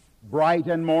 bright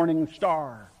and morning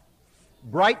star,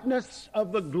 brightness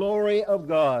of the glory of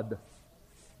God,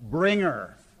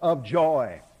 bringer of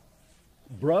joy,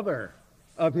 brother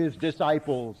of his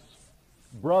disciples,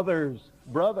 brother's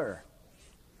brother,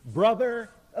 brother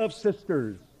of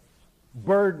sisters,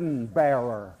 burden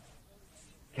bearer,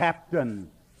 captain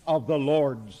of the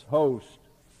Lord's host,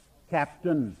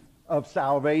 captain of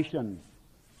salvation,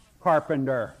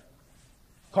 carpenter,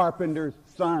 carpenter's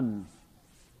son,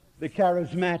 the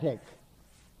charismatic,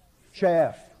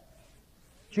 chef,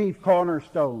 chief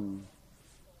cornerstone,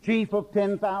 chief of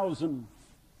 10,000,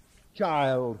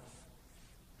 child,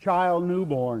 child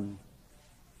newborn,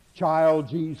 child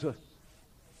Jesus,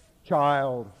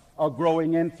 child, a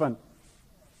growing infant,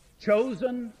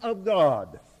 chosen of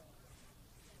God,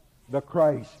 the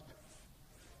Christ,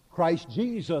 Christ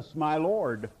Jesus, my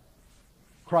Lord,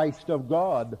 Christ of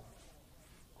God,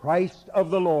 Christ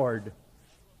of the Lord,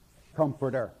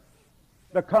 Comforter,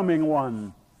 the coming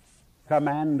one,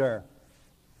 Commander,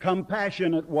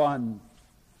 compassionate one,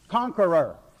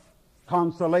 conqueror,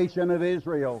 consolation of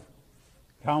Israel,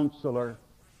 counselor,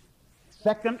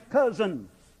 second cousin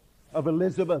of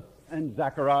Elizabeth and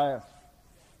Zacharias,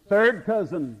 third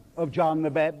cousin of John the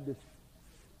Baptist,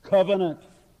 covenant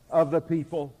of the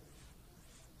people,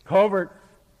 covert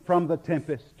from the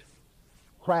tempest,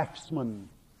 craftsman,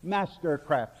 master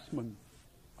craftsman,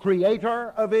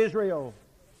 creator of Israel,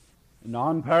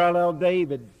 non-paralleled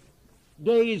David,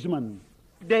 daysman,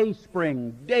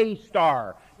 dayspring,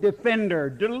 daystar, defender,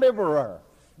 deliverer,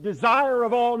 desire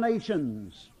of all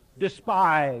nations,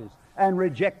 despised and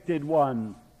rejected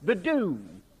one, the dew,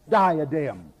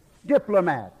 diadem,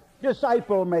 diplomat,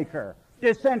 disciple maker,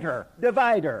 dissenter,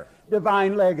 divider,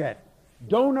 divine legate,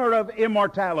 donor of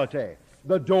immortality,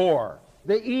 the door,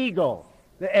 the eagle,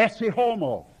 the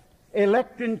Esihomo,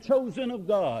 elect and chosen of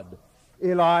God,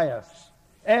 Elias,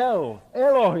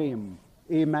 Elohim,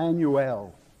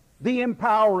 Emmanuel, the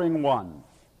empowering one,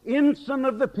 ensign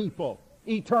of the people,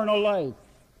 eternal life,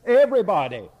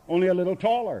 everybody, only a little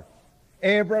taller,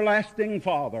 everlasting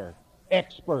Father,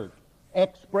 expert,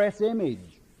 express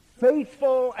image,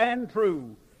 faithful and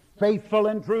true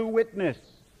witness,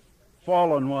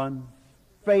 fallen one,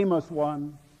 famous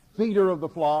one, feeder of the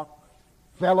flock,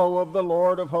 fellow of the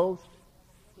Lord of hosts,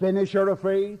 finisher of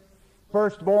faith,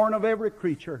 firstborn of every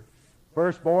creature,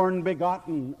 firstborn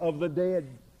begotten of the dead,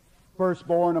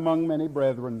 firstborn among many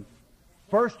brethren,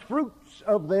 first fruits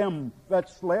of them that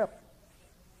slept,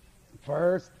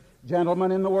 first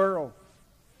gentleman in the world,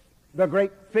 the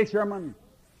great fisherman,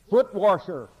 foot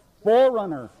washer,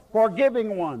 forerunner,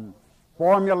 forgiving one,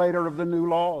 formulator of the new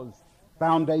laws,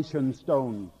 foundation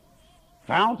stone,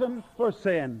 fountain for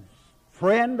sin,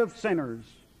 friend of sinners,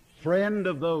 friend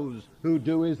of those who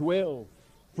do his will,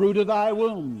 fruit of thy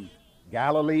womb,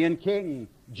 Galilean King,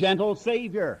 gentle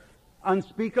Savior,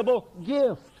 unspeakable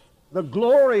gift, the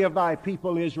glory of thy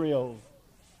people Israel,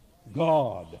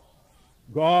 God,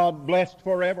 God blessed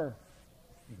forever,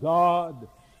 God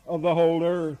of the whole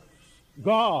earth,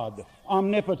 God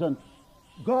omnipotent,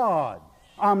 God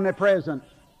omnipresent,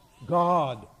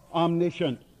 God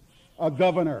omniscient, a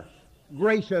governor,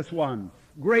 gracious one,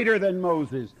 greater than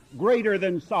Moses, greater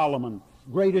than Solomon,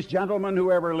 greatest gentleman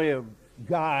who ever lived,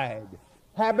 guide,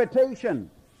 habitation,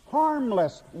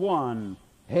 harmless one,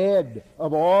 head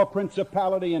of all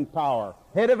principality and power,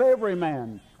 head of every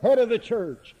man, head of the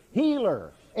church,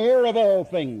 healer, heir of all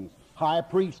things, high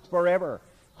priest forever,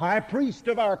 high priest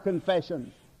of our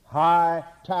confession, high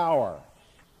tower,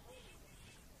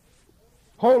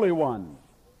 Holy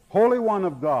One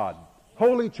of God,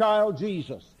 Holy Child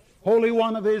Jesus, Holy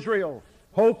One of Israel,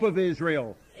 Hope of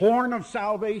Israel, Horn of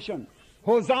salvation,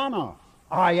 Hosanna,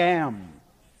 I am,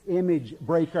 Image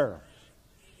breaker,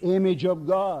 Image of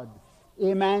God,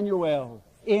 Emmanuel,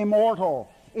 Immortal,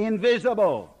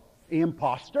 Invisible,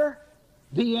 Imposter,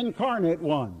 the Incarnate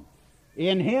One,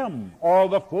 in Him all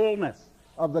the fullness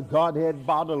of the Godhead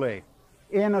bodily,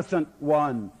 Innocent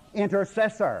One,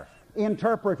 Intercessor,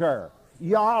 Interpreter,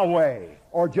 Yahweh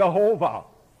or Jehovah,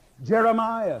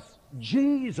 Jeremiah,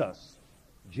 Jesus,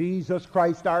 Jesus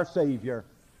Christ our Savior,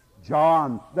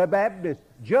 John the Baptist,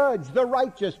 Judge, the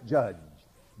righteous Judge,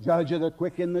 Judge of the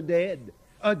quick and the dead,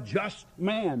 a just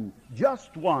man,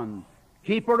 just one,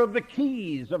 keeper of the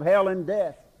keys of hell and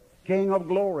death, King of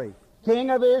glory, King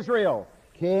of Israel,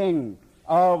 King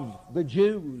of the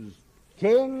Jews,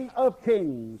 King of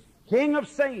kings, King of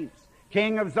saints,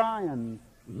 King of Zion,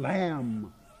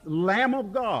 Lamb, Lamb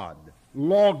of God,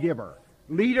 lawgiver,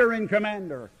 leader and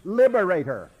commander,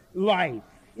 liberator, life,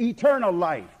 eternal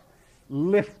life,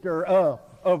 lifter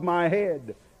up of my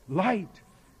head, light,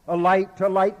 a light to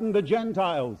lighten the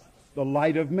Gentiles, the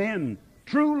light of men,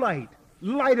 true light,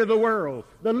 light of the world,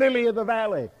 the lily of the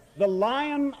valley, the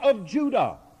Lion of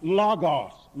Judah,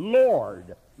 Logos,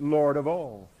 Lord, Lord of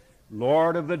all,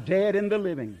 Lord of the dead and the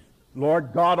living,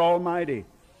 Lord God Almighty,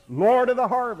 Lord of the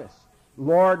harvest,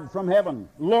 Lord from heaven,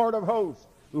 Lord of hosts,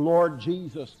 Lord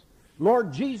Jesus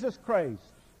Christ,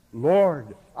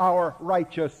 Lord our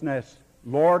righteousness,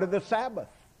 Lord of the Sabbath,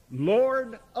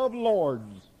 Lord of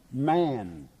lords,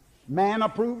 man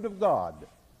approved of God,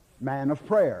 man of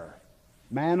prayer,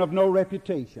 man of no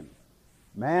reputation,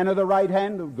 man of the right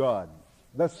hand of God,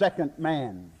 the second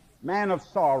man of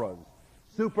sorrows,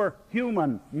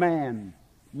 superhuman man,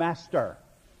 master,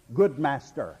 good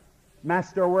master,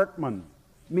 master workman,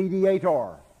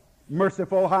 mediator,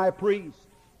 merciful high priest,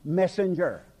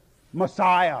 messenger,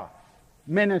 Messiah,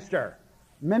 minister,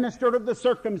 minister of the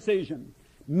circumcision,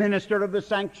 minister of the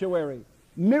sanctuary,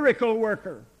 miracle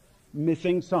worker,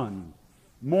 missing son,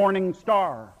 morning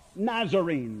star,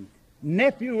 Nazarene,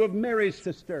 nephew of Mary's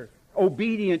sister,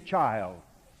 obedient child,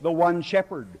 the one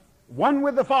shepherd, one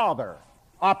with the Father,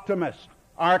 optimist,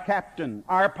 our captain,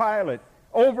 our pilot,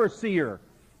 overseer,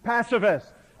 pacifist,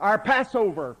 our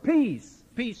Passover, peace,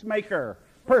 peacemaker,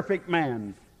 perfect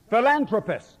man,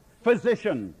 philanthropist,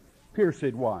 physician,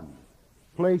 pierced one,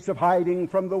 place of hiding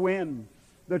from the wind,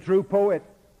 the true poet,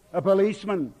 a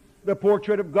policeman, the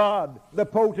portrait of God, the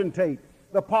potentate,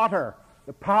 the potter,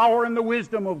 the power and the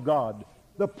wisdom of God,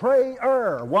 the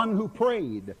prayer, one who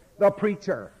prayed, the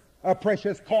preacher, a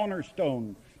precious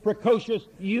cornerstone, precocious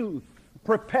youth,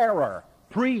 preparer,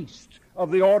 priest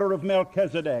of the order of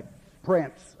Melchizedek,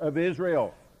 prince of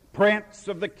Israel, prince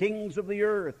of the kings of the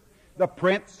earth, the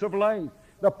prince of life,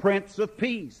 the prince of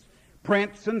peace,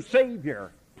 prince and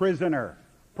savior, prisoner,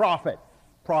 prophet,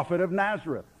 prophet of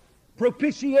Nazareth,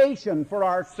 propitiation for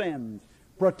our sins,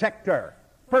 protector,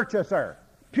 purchaser,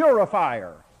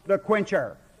 purifier, the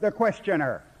quencher, the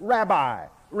questioner, rabbi,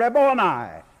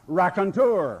 Rabboni,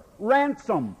 raconteur,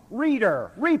 ransom,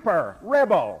 reader, reaper,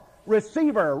 rebel,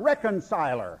 receiver,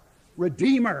 reconciler,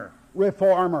 redeemer,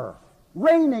 reformer,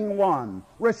 reigning one,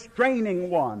 restraining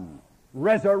one,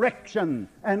 resurrection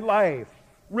and life,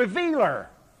 revealer,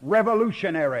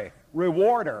 revolutionary,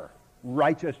 rewarder,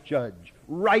 righteous judge,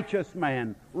 righteous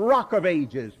man, rock of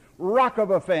ages, rock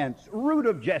of offense, root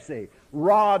of Jesse,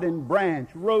 rod and branch,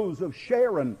 rose of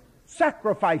Sharon,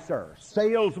 sacrificer,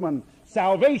 salesman,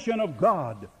 salvation of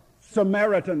God,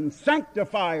 Samaritan,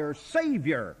 sanctifier,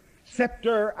 savior,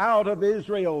 scepter out of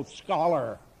Israel,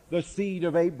 scholar, the seed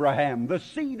of Abraham, the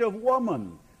seed of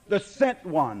woman, the sent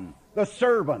one, the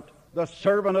servant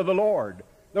of the Lord,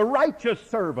 the righteous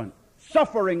servant,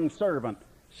 suffering servant,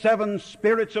 seven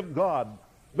spirits of God,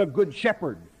 the good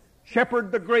shepherd,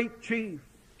 shepherd the great chief,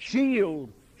 shield,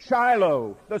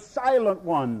 Shiloh, the silent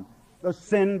one, the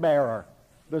sin bearer,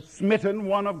 the smitten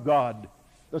one of God,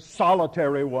 the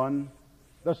solitary one,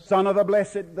 the Son of the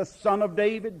Blessed, the Son of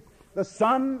David, the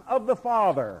Son of the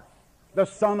Father, the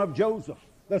Son of Joseph,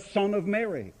 the Son of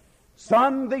Mary,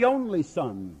 Son, the only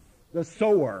Son, the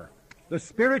sower, the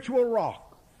spiritual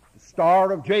rock, the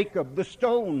star of Jacob, the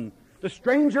stone, the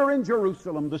stranger in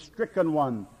Jerusalem, the stricken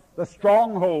one, the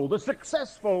stronghold, the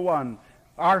successful one,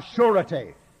 our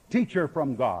surety, teacher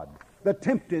from God, the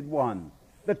tempted one,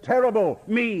 the terrible,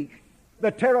 meek,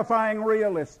 the terrifying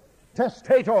realist,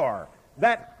 testator,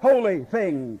 that holy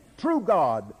thing, true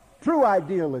God, true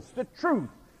idealist, the truth,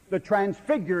 the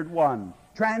transfigured one,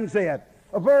 transit,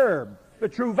 a verb, the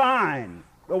true vine,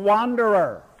 the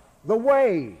wanderer, the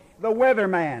way, the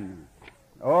weatherman.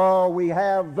 Oh, we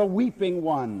have the weeping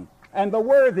one, and the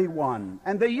worthy one,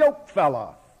 and the yoke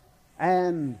fella,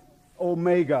 and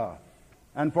Omega,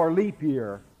 and for leap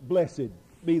year, blessed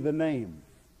be the name.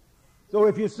 So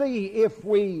if you see, if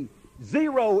we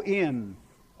zero in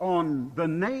on the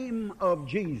name of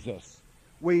Jesus,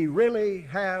 we really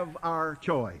have our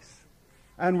choice.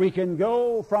 And we can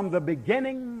go from the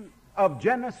beginning of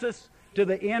Genesis to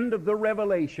the end of the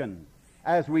Revelation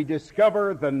as we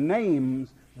discover the names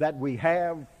that we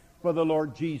have for the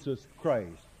Lord Jesus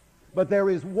Christ. But there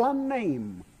is one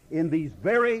name in these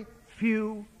very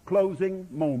few closing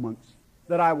moments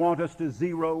that I want us to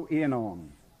zero in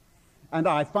on. And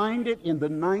I find it in the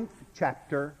 9th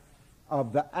chapter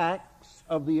of the Acts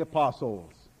of the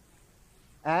Apostles.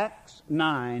 Acts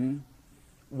 9,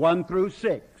 1 through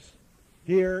 6.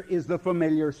 Here is the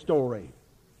familiar story.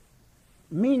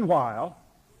 Meanwhile,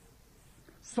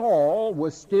 Saul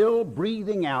was still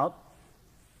breathing out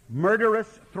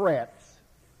murderous threats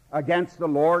against the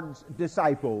Lord's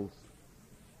disciples.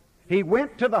 He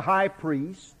went to the high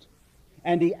priest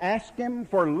and he asked him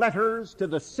for letters to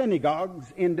the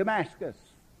synagogues in Damascus,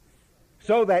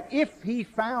 so that if he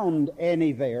found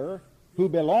any there who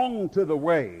belonged to the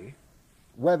way,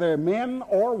 whether men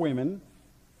or women,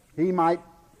 he might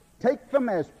take them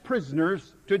as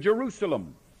prisoners to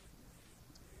Jerusalem.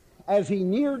 As he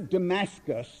neared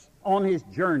Damascus on his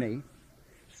journey,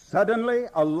 suddenly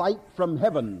a light from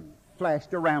heaven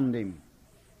flashed around him.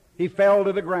 He fell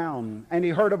to the ground, and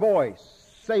he heard a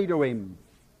voice say to him,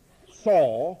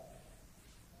 "Saul,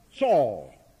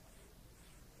 Saul,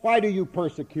 why do you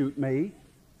persecute me?"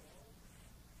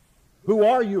 "Who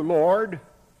are you, Lord?"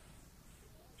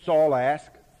 Saul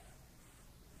asked.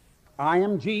 "I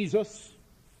am Jesus,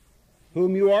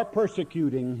 whom you are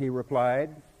persecuting," he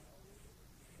replied.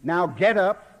 "Now get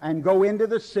up and go into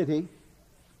the city,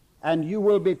 and you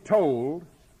will be told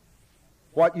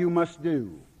what you must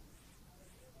do."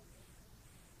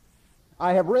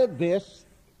 I have read this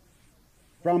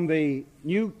from the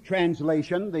New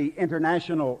Translation, the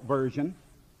International Version.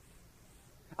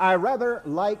 I rather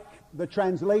like the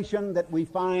translation that we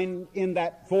find in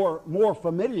that more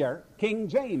familiar King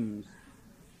James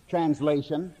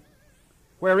translation,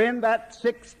 where in that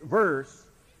 6th verse,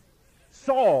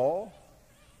 Saul,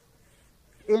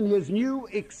 in his new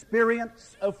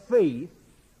experience of faith,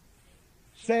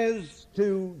 says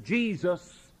to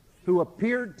Jesus, who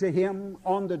appeared to him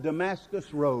on the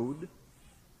Damascus road,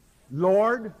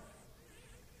 "Lord,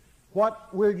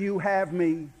 what will you have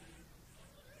me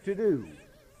to do?"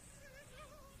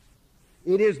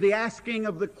 It is the asking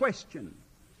of the question.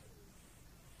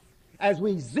 As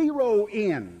we zero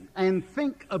in and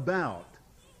think about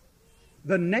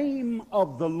the name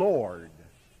of the Lord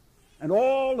and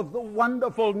all of the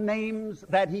wonderful names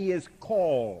that He is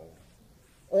called,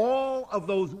 all of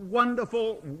those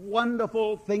wonderful,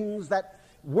 wonderful things,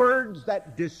 words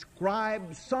that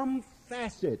describe some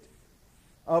facet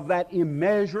of that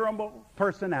immeasurable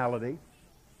personality,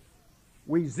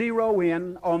 we zero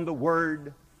in on the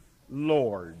word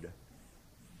Lord.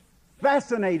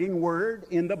 Fascinating word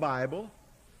in the Bible,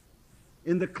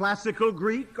 in the classical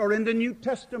Greek or in the New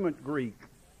Testament Greek.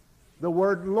 The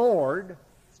word Lord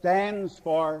stands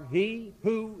for He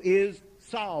who is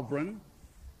sovereign,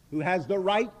 who has the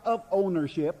right of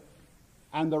ownership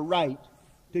and the right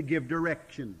to give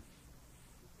direction.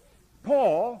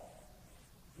 Paul,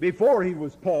 before he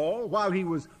was Paul, while he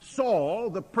was Saul,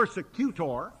 the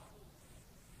persecutor,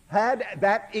 had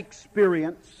that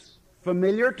experience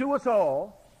familiar to us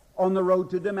all on the road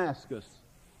to Damascus.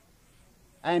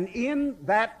 And in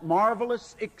that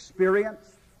marvelous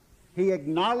experience, he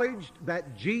acknowledged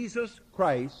that Jesus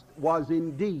Christ was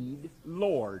indeed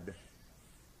Lord.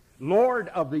 Lord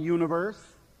of the universe,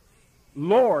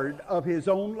 Lord of his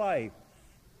own life.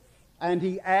 And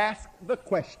he asked the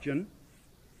question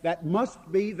that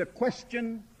must be the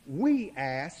question we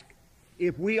ask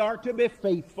if we are to be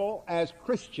faithful as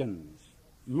Christians.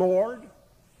 Lord,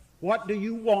 what do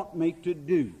you want me to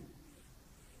do?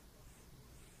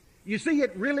 You see,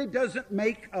 it really doesn't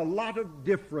make a lot of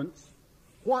difference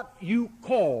what you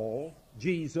call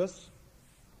Jesus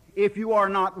if you are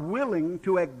not willing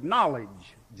to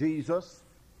acknowledge Jesus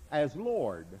as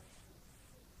Lord.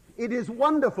 It is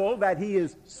wonderful that He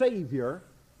is Savior,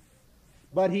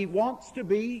 but He wants to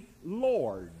be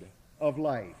Lord of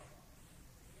life.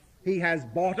 He has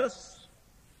bought us.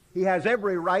 He has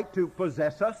every right to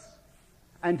possess us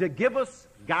and to give us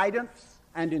guidance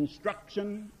and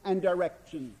instruction and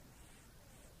direction.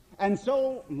 And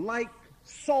so, like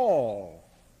Saul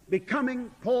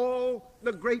becoming Paul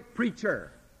the great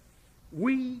preacher,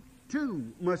 we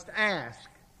too must ask.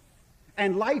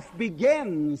 And life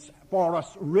begins for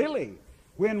us really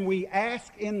when we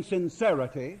ask in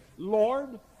sincerity,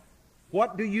 Lord,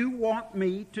 what do you want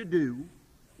me to do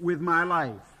with my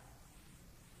life?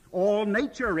 All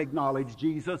nature acknowledged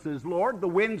Jesus as Lord. The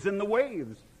winds and the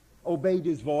waves obeyed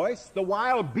His voice. The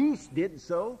wild beast did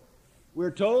so.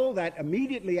 We're told that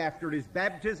immediately after His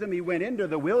baptism, He went into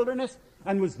the wilderness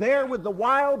and was there with the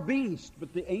wild beast,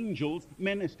 but the angels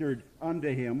ministered unto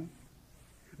Him.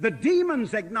 The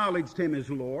demons acknowledged Him as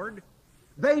Lord.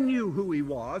 They knew who He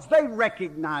was. They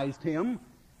recognized Him.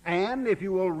 And if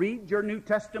you will read your New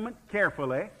Testament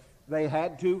carefully, they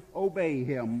had to obey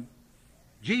Him.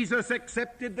 Jesus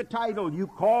accepted the title, "You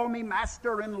call me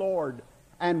Master and Lord,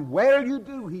 and well you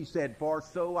do," He said, "for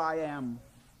so I am."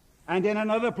 And in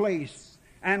another place,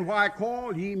 "And why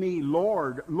call ye me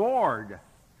Lord, Lord,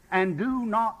 and do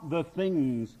not the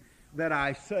things that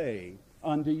I say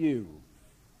unto you?"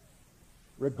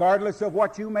 Regardless of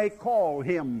what you may call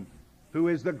Him, who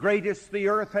is the greatest the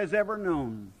earth has ever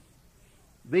known,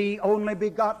 the only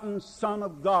begotten Son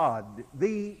of God,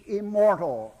 the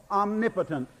immortal,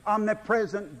 omnipotent,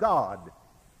 omnipresent God,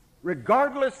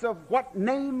 regardless of what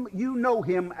name you know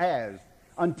Him as,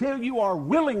 until you are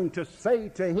willing to say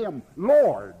to Him,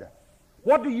 Lord,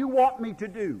 what do you want me to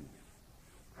do?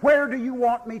 Where do you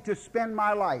want me to spend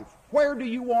my life? Where do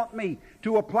you want me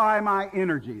to apply my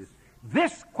energies?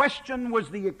 This question was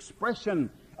the expression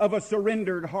of a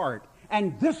surrendered heart.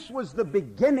 And this was the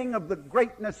beginning of the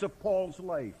greatness of Paul's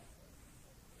life.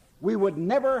 We would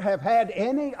never have had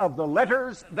any of the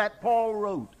letters that Paul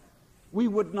wrote. We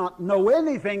would not know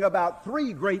anything about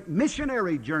 3 great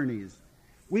missionary journeys.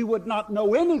 We would not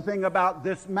know anything about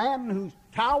this man who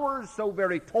towers so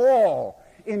very tall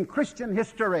in Christian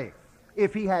history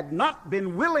if he had not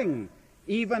been willing,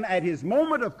 even at his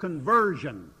moment of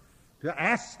conversion, to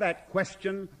ask that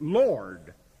question,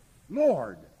 Lord,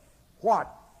 Lord,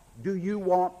 what do you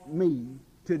want me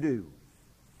to do?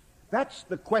 That's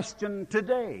the question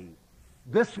today,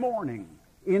 this morning,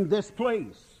 in this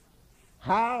place.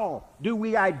 How do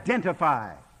we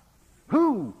identify?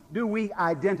 Who do we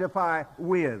identify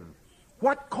with?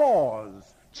 What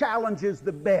cause challenges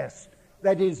the best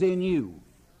that is in you?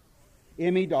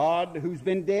 Emmy Dodd, who's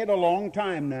been dead a long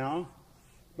time now,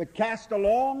 but cast a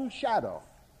long shadow.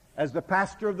 As the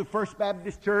pastor of the First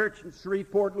Baptist Church in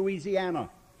Shreveport, Louisiana,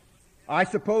 I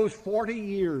suppose 40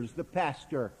 years the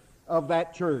pastor of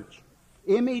that church,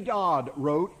 M.E. Dodd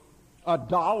wrote,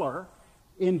 $1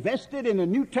 invested in a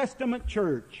New Testament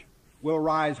church will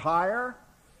rise higher,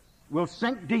 will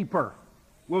sink deeper,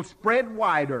 will spread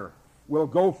wider, will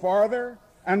go farther,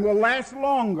 and will last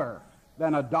longer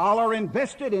than $1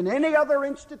 invested in any other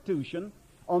institution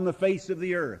on the face of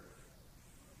the earth.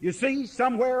 You see,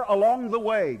 somewhere along the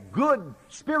way, good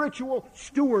spiritual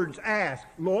stewards ask,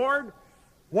 Lord,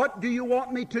 what do you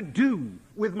want me to do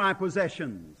with my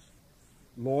possessions?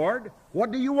 Lord,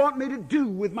 what do you want me to do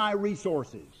with my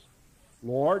resources?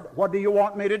 Lord, what do you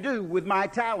want me to do with my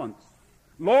talents?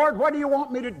 Lord, what do you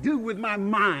want me to do with my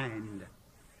mind?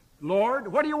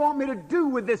 Lord, what do you want me to do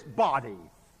with this body?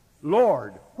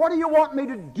 Lord, what do you want me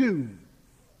to do?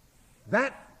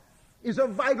 That is a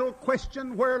vital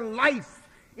question where life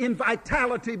in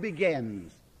vitality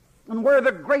begins, and where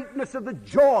the greatness of the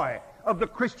joy of the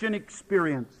Christian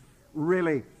experience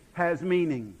really has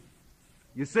meaning.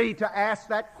 You see, to ask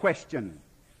that question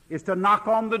is to knock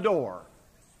on the door,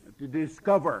 to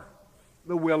discover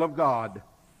the will of God.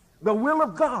 The will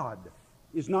of God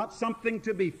is not something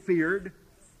to be feared,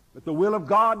 but the will of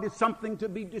God is something to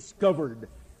be discovered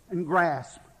and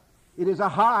grasped. It is a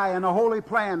high and a holy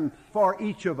plan for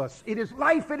each of us. It is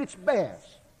life at its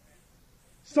best.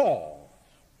 Saul,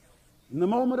 in the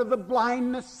moment of the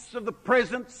blindness of the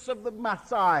presence of the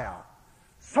Messiah,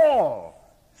 Saul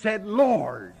said,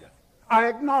 Lord, I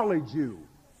acknowledge you,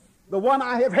 the one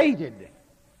I have hated.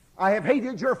 I have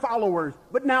hated your followers,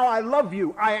 but now I love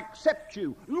you. I accept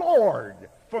you, Lord,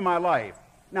 for my life.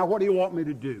 Now what do you want me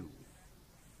to do?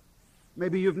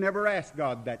 Maybe you've never asked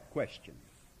God that question.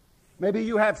 Maybe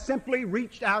you have simply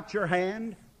reached out your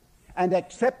hand and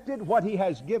accepted what He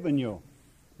has given you,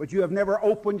 but you have never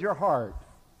opened your heart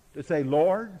to say,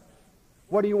 Lord,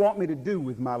 what do you want me to do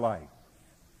with my life?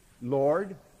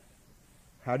 Lord,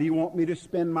 how do you want me to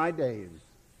spend my days?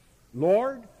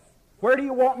 Lord, where do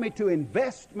you want me to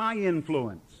invest my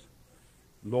influence?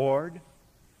 Lord,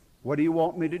 what do you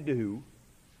want me to do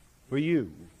for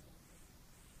you?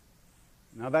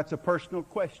 Now that's a personal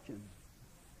question.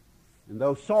 And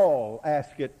though Saul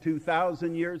asked it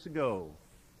 2,000 years ago,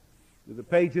 through the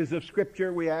pages of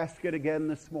Scripture, we ask it again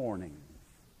this morning.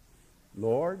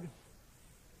 Lord,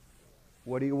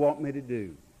 what do you want me to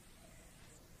do?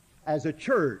 As a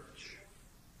church,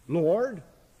 Lord,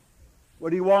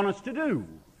 what do you want us to do?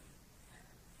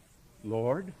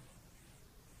 Lord,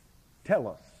 tell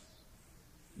us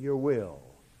your will.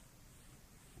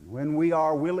 And when we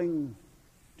are willing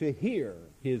to hear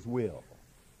His will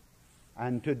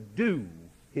and to do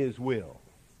His will,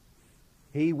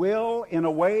 He will, in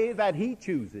a way that He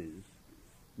chooses,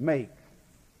 make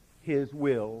His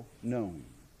will known.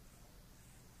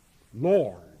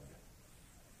 Lord,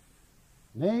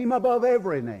 name above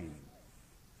every name,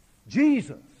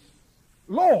 Jesus,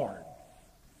 Lord,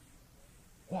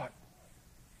 what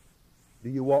do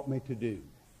you want me to do?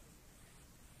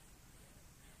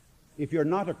 If you're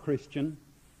not a Christian,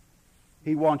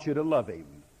 He wants you to love Him,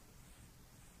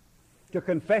 to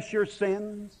confess your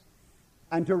sins,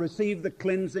 and to receive the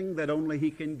cleansing that only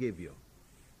He can give you.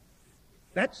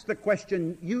 That's the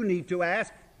question you need to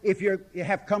ask if you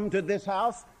have come to this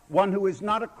house, one who is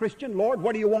not a Christian. Lord,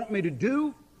 what do you want me to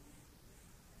do?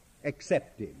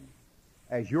 Accept Him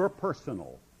as your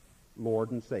personal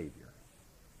Lord and Savior.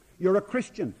 You're a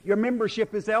Christian. Your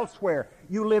membership is elsewhere.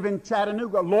 You live in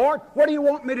Chattanooga. Lord, what do you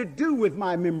want me to do with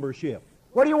my membership?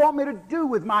 What do you want me to do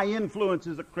with my influence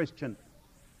as a Christian?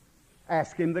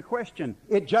 Ask Him the question.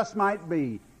 It just might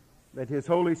be that His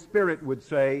Holy Spirit would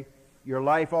say, your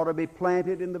life ought to be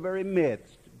planted in the very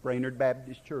midst of Brainerd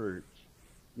Baptist Church.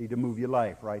 You need to move your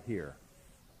life right here.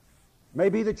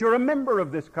 Maybe that you're a member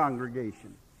of this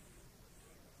congregation.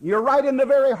 You're right in the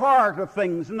very heart of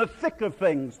things, in the thick of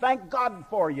things. Thank God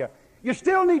for you. You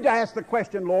still need to ask the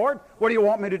question, Lord, what do you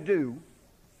want me to do?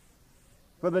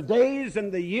 For the days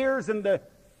and the years that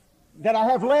I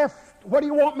have left, what do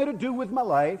you want me to do with my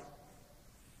life?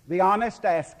 The honest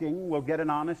asking will get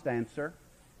an honest answer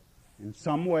in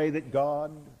some way that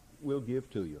God will give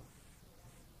to you.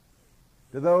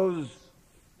 To those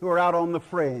who are out on the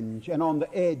fringe and on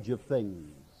the edge of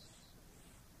things,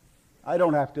 I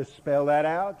don't have to spell that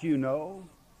out, you know.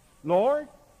 Lord,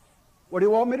 what do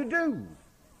you want me to do?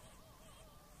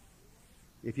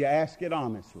 If you ask it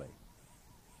honestly,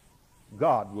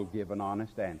 God will give an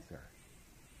honest answer.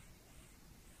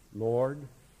 Lord,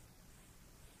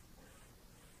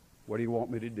 what do you want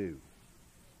me to do?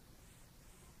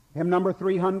 Hymn number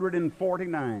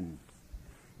 349.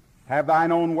 Have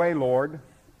thine own way, Lord.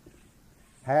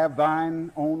 Have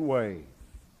thine own way.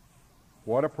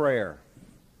 What a prayer.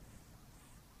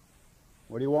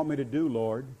 What do you want me to do,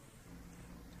 Lord?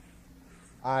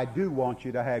 I do want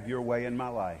you to have your way in my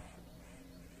life.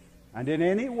 And in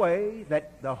any way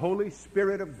that the Holy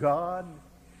Spirit of God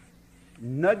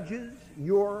nudges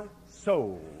your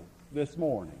soul this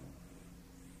morning,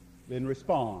 then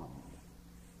respond.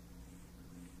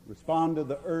 Respond to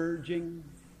the urging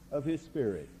of His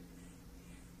Spirit.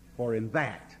 For in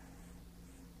that,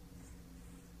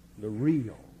 the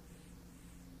real,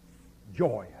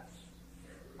 joyous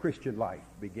Christian life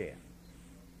begins.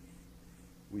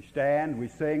 We stand, we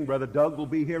sing. Brother Doug will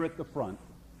be here at the front.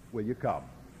 Will you come?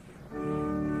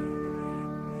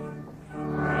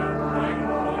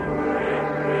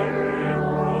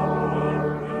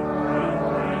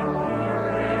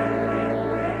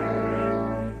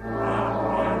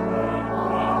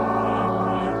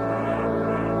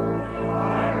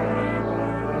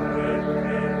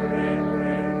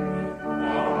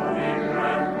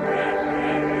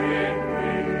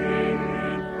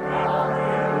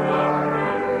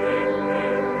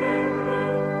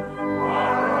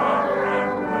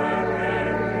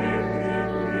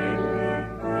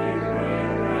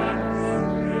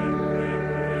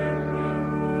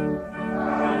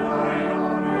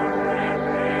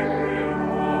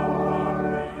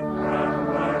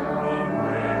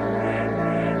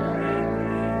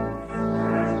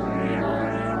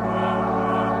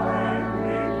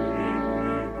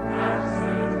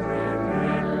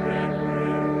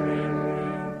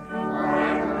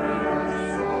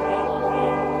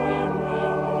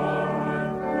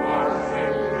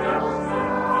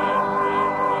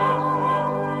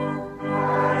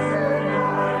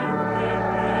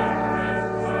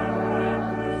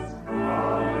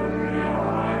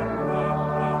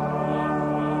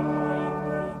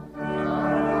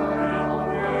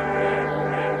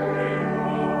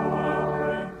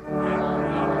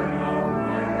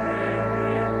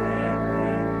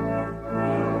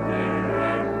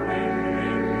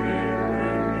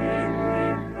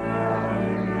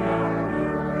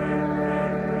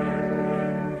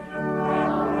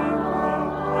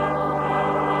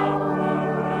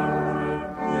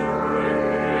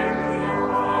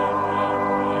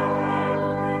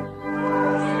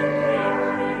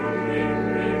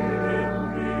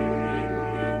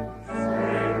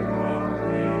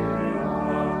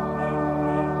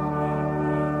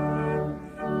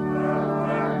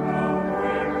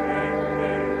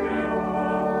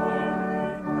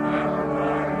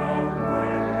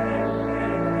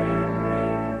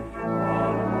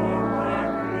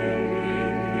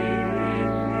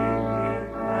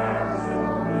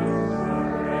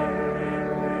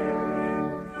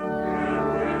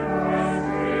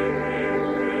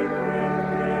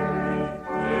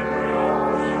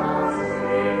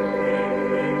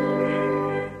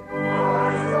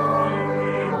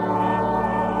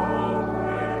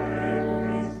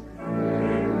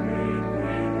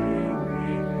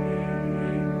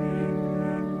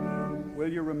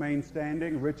 Will you remain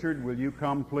standing? Richard, will you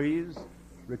come, please?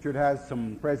 Richard has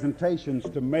some presentations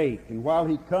to make, and while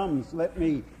he comes, let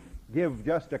me give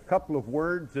just a couple of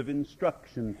words of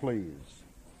instruction, please.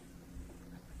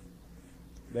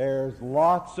 There's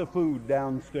lots of food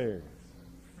downstairs.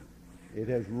 It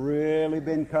has really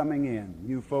been coming in.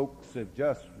 You folks have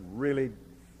just really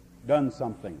done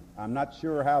something. I'm not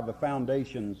sure how the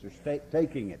foundations are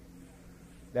taking it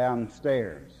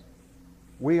downstairs.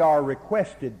 We are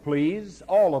requested, please,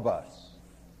 all of us,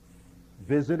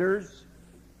 visitors,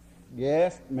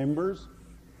 guests, members,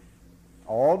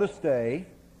 all to stay.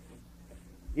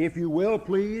 If you will,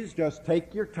 please, just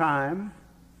take your time,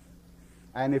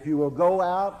 and if you will go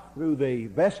out through the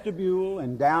vestibule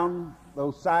and down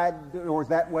those side doors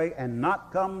that way and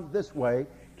not come this way,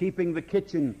 keeping the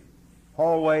kitchen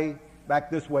hallway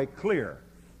back this way clear.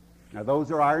 Now,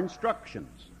 those are our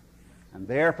instructions, and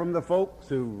they're from the folks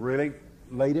who really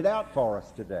laid it out for us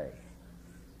today.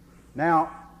 Now,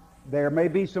 there may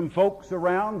be some folks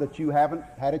around that you haven't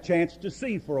had a chance to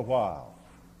see for a while.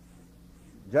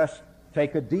 Just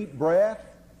take a deep breath.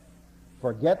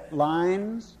 Forget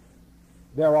lines.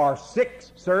 There are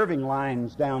 6 serving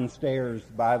lines downstairs,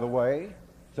 by the way,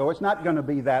 so it's not going to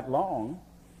be that long.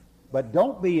 But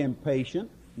don't be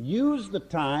impatient. Use the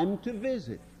time to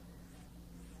visit.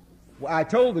 I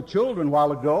told the children a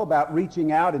while ago about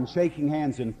reaching out and shaking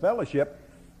hands in fellowship.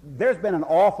 There's been an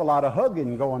awful lot of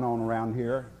hugging going on around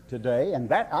here today, and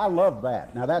that I love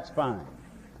that. Now, that's fine.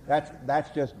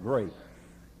 That's just great.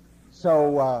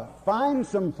 So find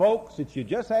some folks that you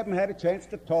just haven't had a chance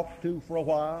to talk to for a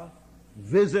while,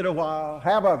 visit a while,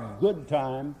 have a good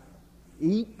time,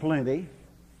 eat plenty.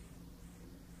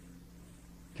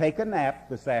 take a nap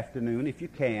this afternoon if you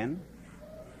can.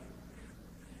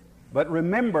 But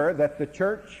remember that the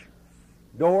church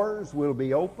doors will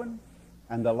be open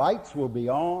and the lights will be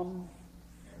on,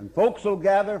 and folks will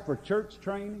gather for church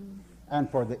training and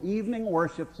for the evening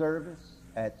worship service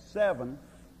at 7.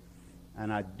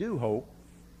 And I do hope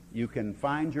you can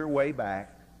find your way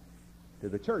back to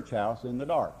the church house in the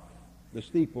dark. The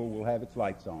steeple will have its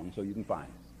lights on so you can find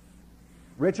us.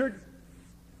 Richard?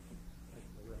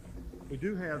 We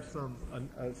do have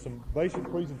some basic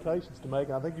presentations to make,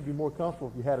 and I think you'd be more comfortable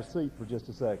if you had a seat for just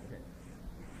a second.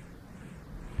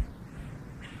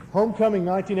 Homecoming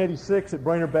 1986 at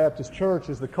Brainerd Baptist Church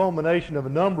is the culmination of a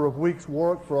number of weeks'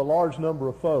 work for a large number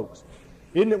of folks.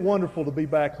 Isn't it wonderful to be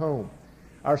back home?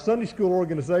 Our Sunday school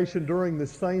organization during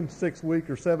this same 6-week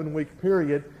or 7-week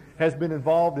period has been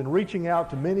involved in reaching out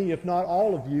to many, if not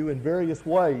all of you, in various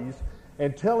ways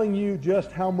and telling you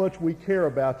just how much we care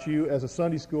about you as a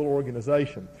Sunday school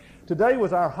organization. Today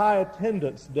was our high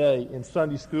attendance day in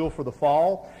Sunday school for the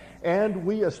fall, and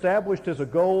we established as a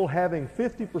goal having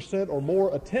 50% or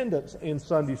more attendance in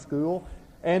Sunday school.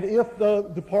 And if the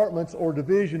departments or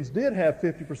divisions did have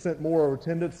 50% more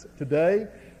attendance today,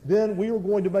 then we were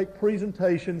going to make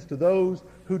presentations to those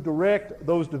who direct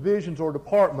those divisions or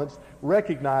departments,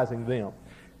 recognizing them.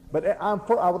 But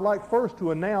I would like first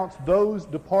to announce those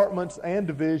departments and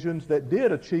divisions that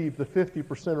did achieve the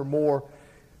 50% or more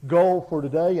goal for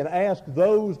today, and ask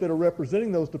those that are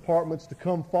representing those departments to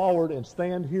come forward and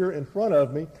stand here in front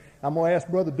of me. I'm going to ask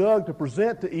Brother Doug to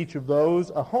present to each of those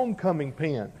a homecoming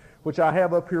pin, which I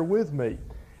have up here with me.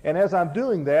 And as I'm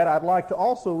doing that, I'd like to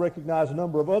also recognize a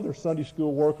number of other Sunday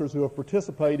school workers who have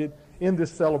participated in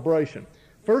this celebration.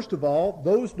 First of all,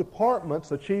 those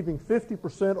departments achieving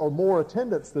 50% or more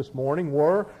attendance this morning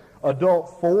were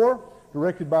Adult 4,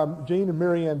 directed by Gene and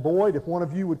Marianne Boyd, if one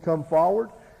of you would come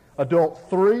forward. Adult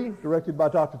 3, directed by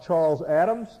Dr. Charles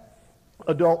Adams.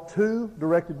 Adult 2,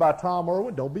 directed by Tom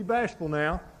Irwin. Don't be bashful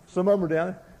now. Some of them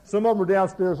are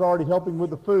downstairs already helping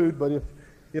with the food, but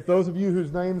if those of you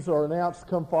whose names are announced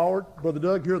come forward, Brother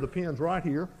Doug, here are the pins right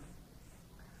here.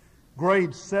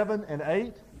 Grades 7 and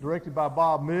 8, directed by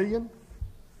Bob Million.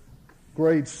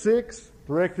 Grade 6,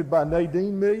 directed by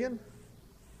Nadine Million.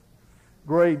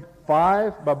 Grade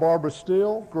 5 by Barbara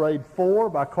Still. Grade 4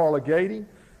 by Carla Gady.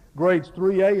 Grades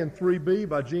 3A and 3B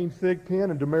by Gene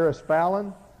Thigpen and Damaris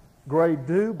Fallon. Grade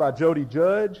 2 by Jody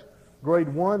Judge.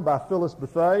 Grade 1 by Phyllis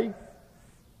Bethay.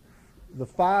 The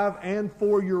 5 and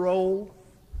 4-year-old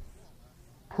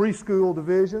preschool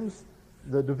divisions,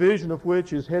 the division of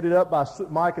which is headed up by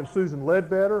Mike and Susan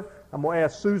Ledbetter. I'm going to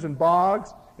ask Susan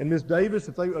Boggs and Ms. Davis,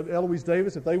 Eloise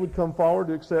Davis, if they would come forward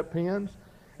to accept pins.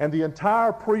 And the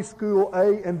entire preschool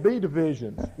A and B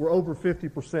divisions were over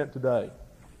 50% today.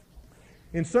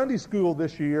 In Sunday school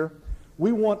this year,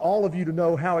 we want all of you to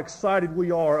know how excited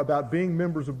we are about being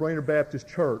members of Brainerd Baptist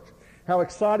Church, how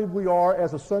excited we are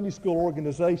as a Sunday school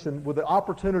organization with the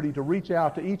opportunity to reach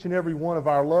out to each and every one of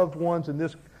our loved ones in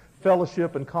this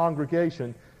fellowship and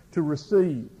congregation to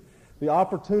receive the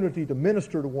opportunity to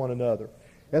minister to one another.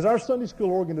 As our Sunday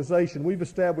school organization, we've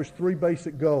established 3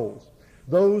 basic goals,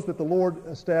 those that the Lord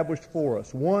established for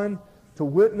us. 1, to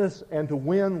witness and to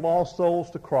win lost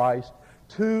souls to Christ.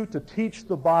 2, to teach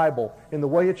the Bible in the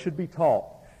way it should be taught.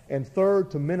 And 3rd,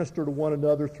 to minister to one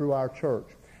another through our church.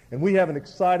 And we have an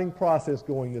exciting process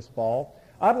going this fall.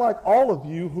 I'd like all of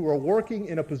you who are working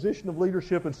in a position of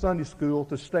leadership in Sunday school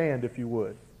to stand, if you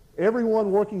would.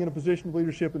 Everyone working in a position of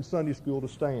leadership in Sunday school to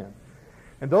stand.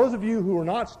 And those of you who are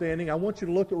not standing, I want you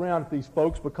to look around at these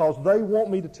folks because they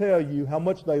want me to tell you how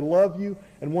much they love you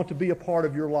and want to be a part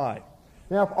of your life.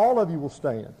 Now, if all of you will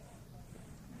stand.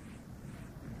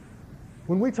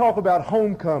 When we talk about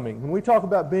homecoming, when we talk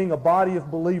about being a body of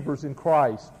believers in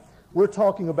Christ, we're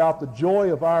talking about the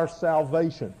joy of our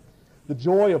salvation, the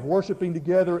joy of worshiping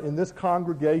together in this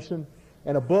congregation,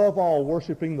 and above all,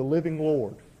 worshiping the living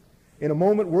Lord. In a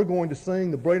moment, we're going to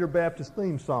sing the Brainerd Baptist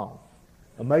theme song,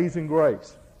 Amazing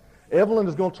Grace. Evelyn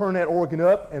is going to turn that organ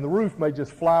up, and the roof may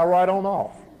just fly right on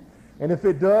off. And if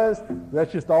it does,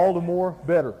 that's just all the more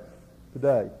better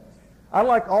today. I'd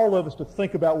like all of us to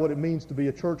think about what it means to be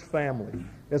a church family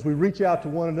as we reach out to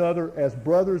one another as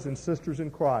brothers and sisters in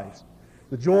Christ.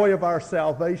 The joy of our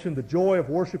salvation, the joy of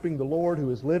worshiping the Lord who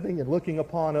is living and looking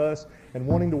upon us and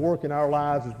wanting to work in our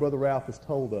lives as Brother Ralph has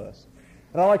told us.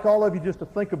 And I'd like all of you just to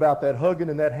think about that hugging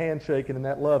and that handshaking and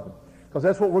that loving, because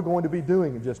that's what we're going to be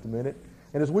doing in just a minute.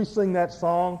 And as we sing that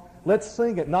song, let's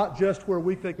sing it not just where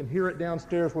they can hear it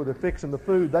downstairs where they're fixing the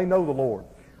food. They know the Lord.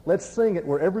 Let's sing it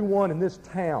where everyone in this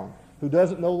town who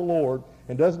doesn't know the Lord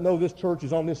and doesn't know this church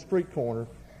is on this street corner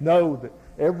know that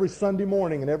every Sunday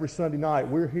morning and every Sunday night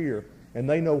we're here and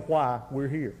they know why we're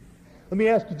here. Let me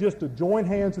ask you just to join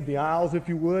hands in the aisles, if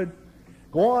you would.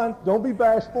 Go on, don't be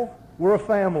bashful. We're a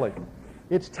family.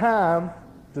 It's time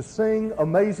to sing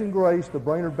Amazing Grace the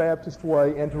Brainerd Baptist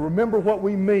way and to remember what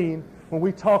we mean when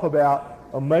we talk about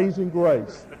amazing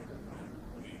grace.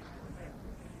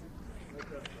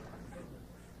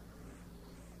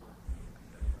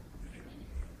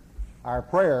 Our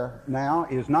prayer now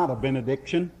is not a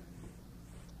benediction.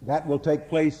 That will take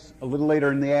place a little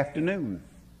later in the afternoon.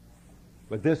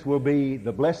 But this will be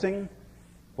the blessing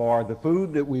for the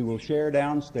food that we will share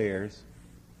downstairs,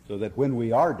 so that when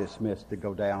we are dismissed to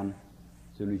go down,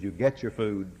 as soon as you get your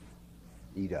food,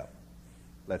 eat up.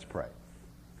 Let's pray.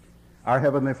 Our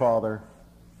Heavenly Father,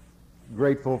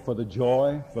 grateful for the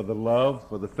joy, for the love,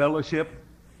 for the fellowship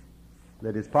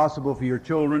that is possible for your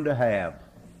children to have.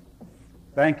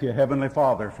 Thank you, Heavenly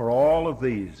Father, for all of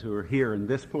these who are here in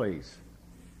this place.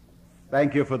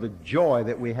 Thank you for the joy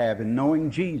that we have in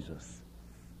knowing Jesus.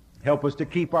 Help us to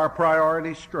keep our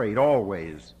priorities straight,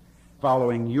 always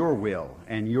following your will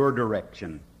and your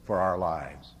direction for our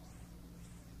lives.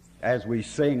 As we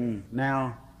sing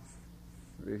now,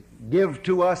 give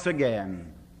to us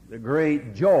again the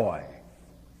great joy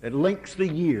that links the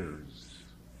years,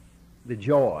 the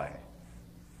joy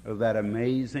of that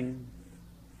amazing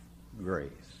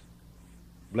grace.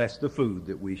 Bless the food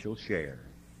that we shall share.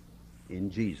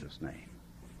 In Jesus' name.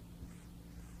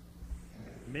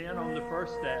 Men on the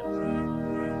first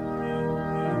stanza.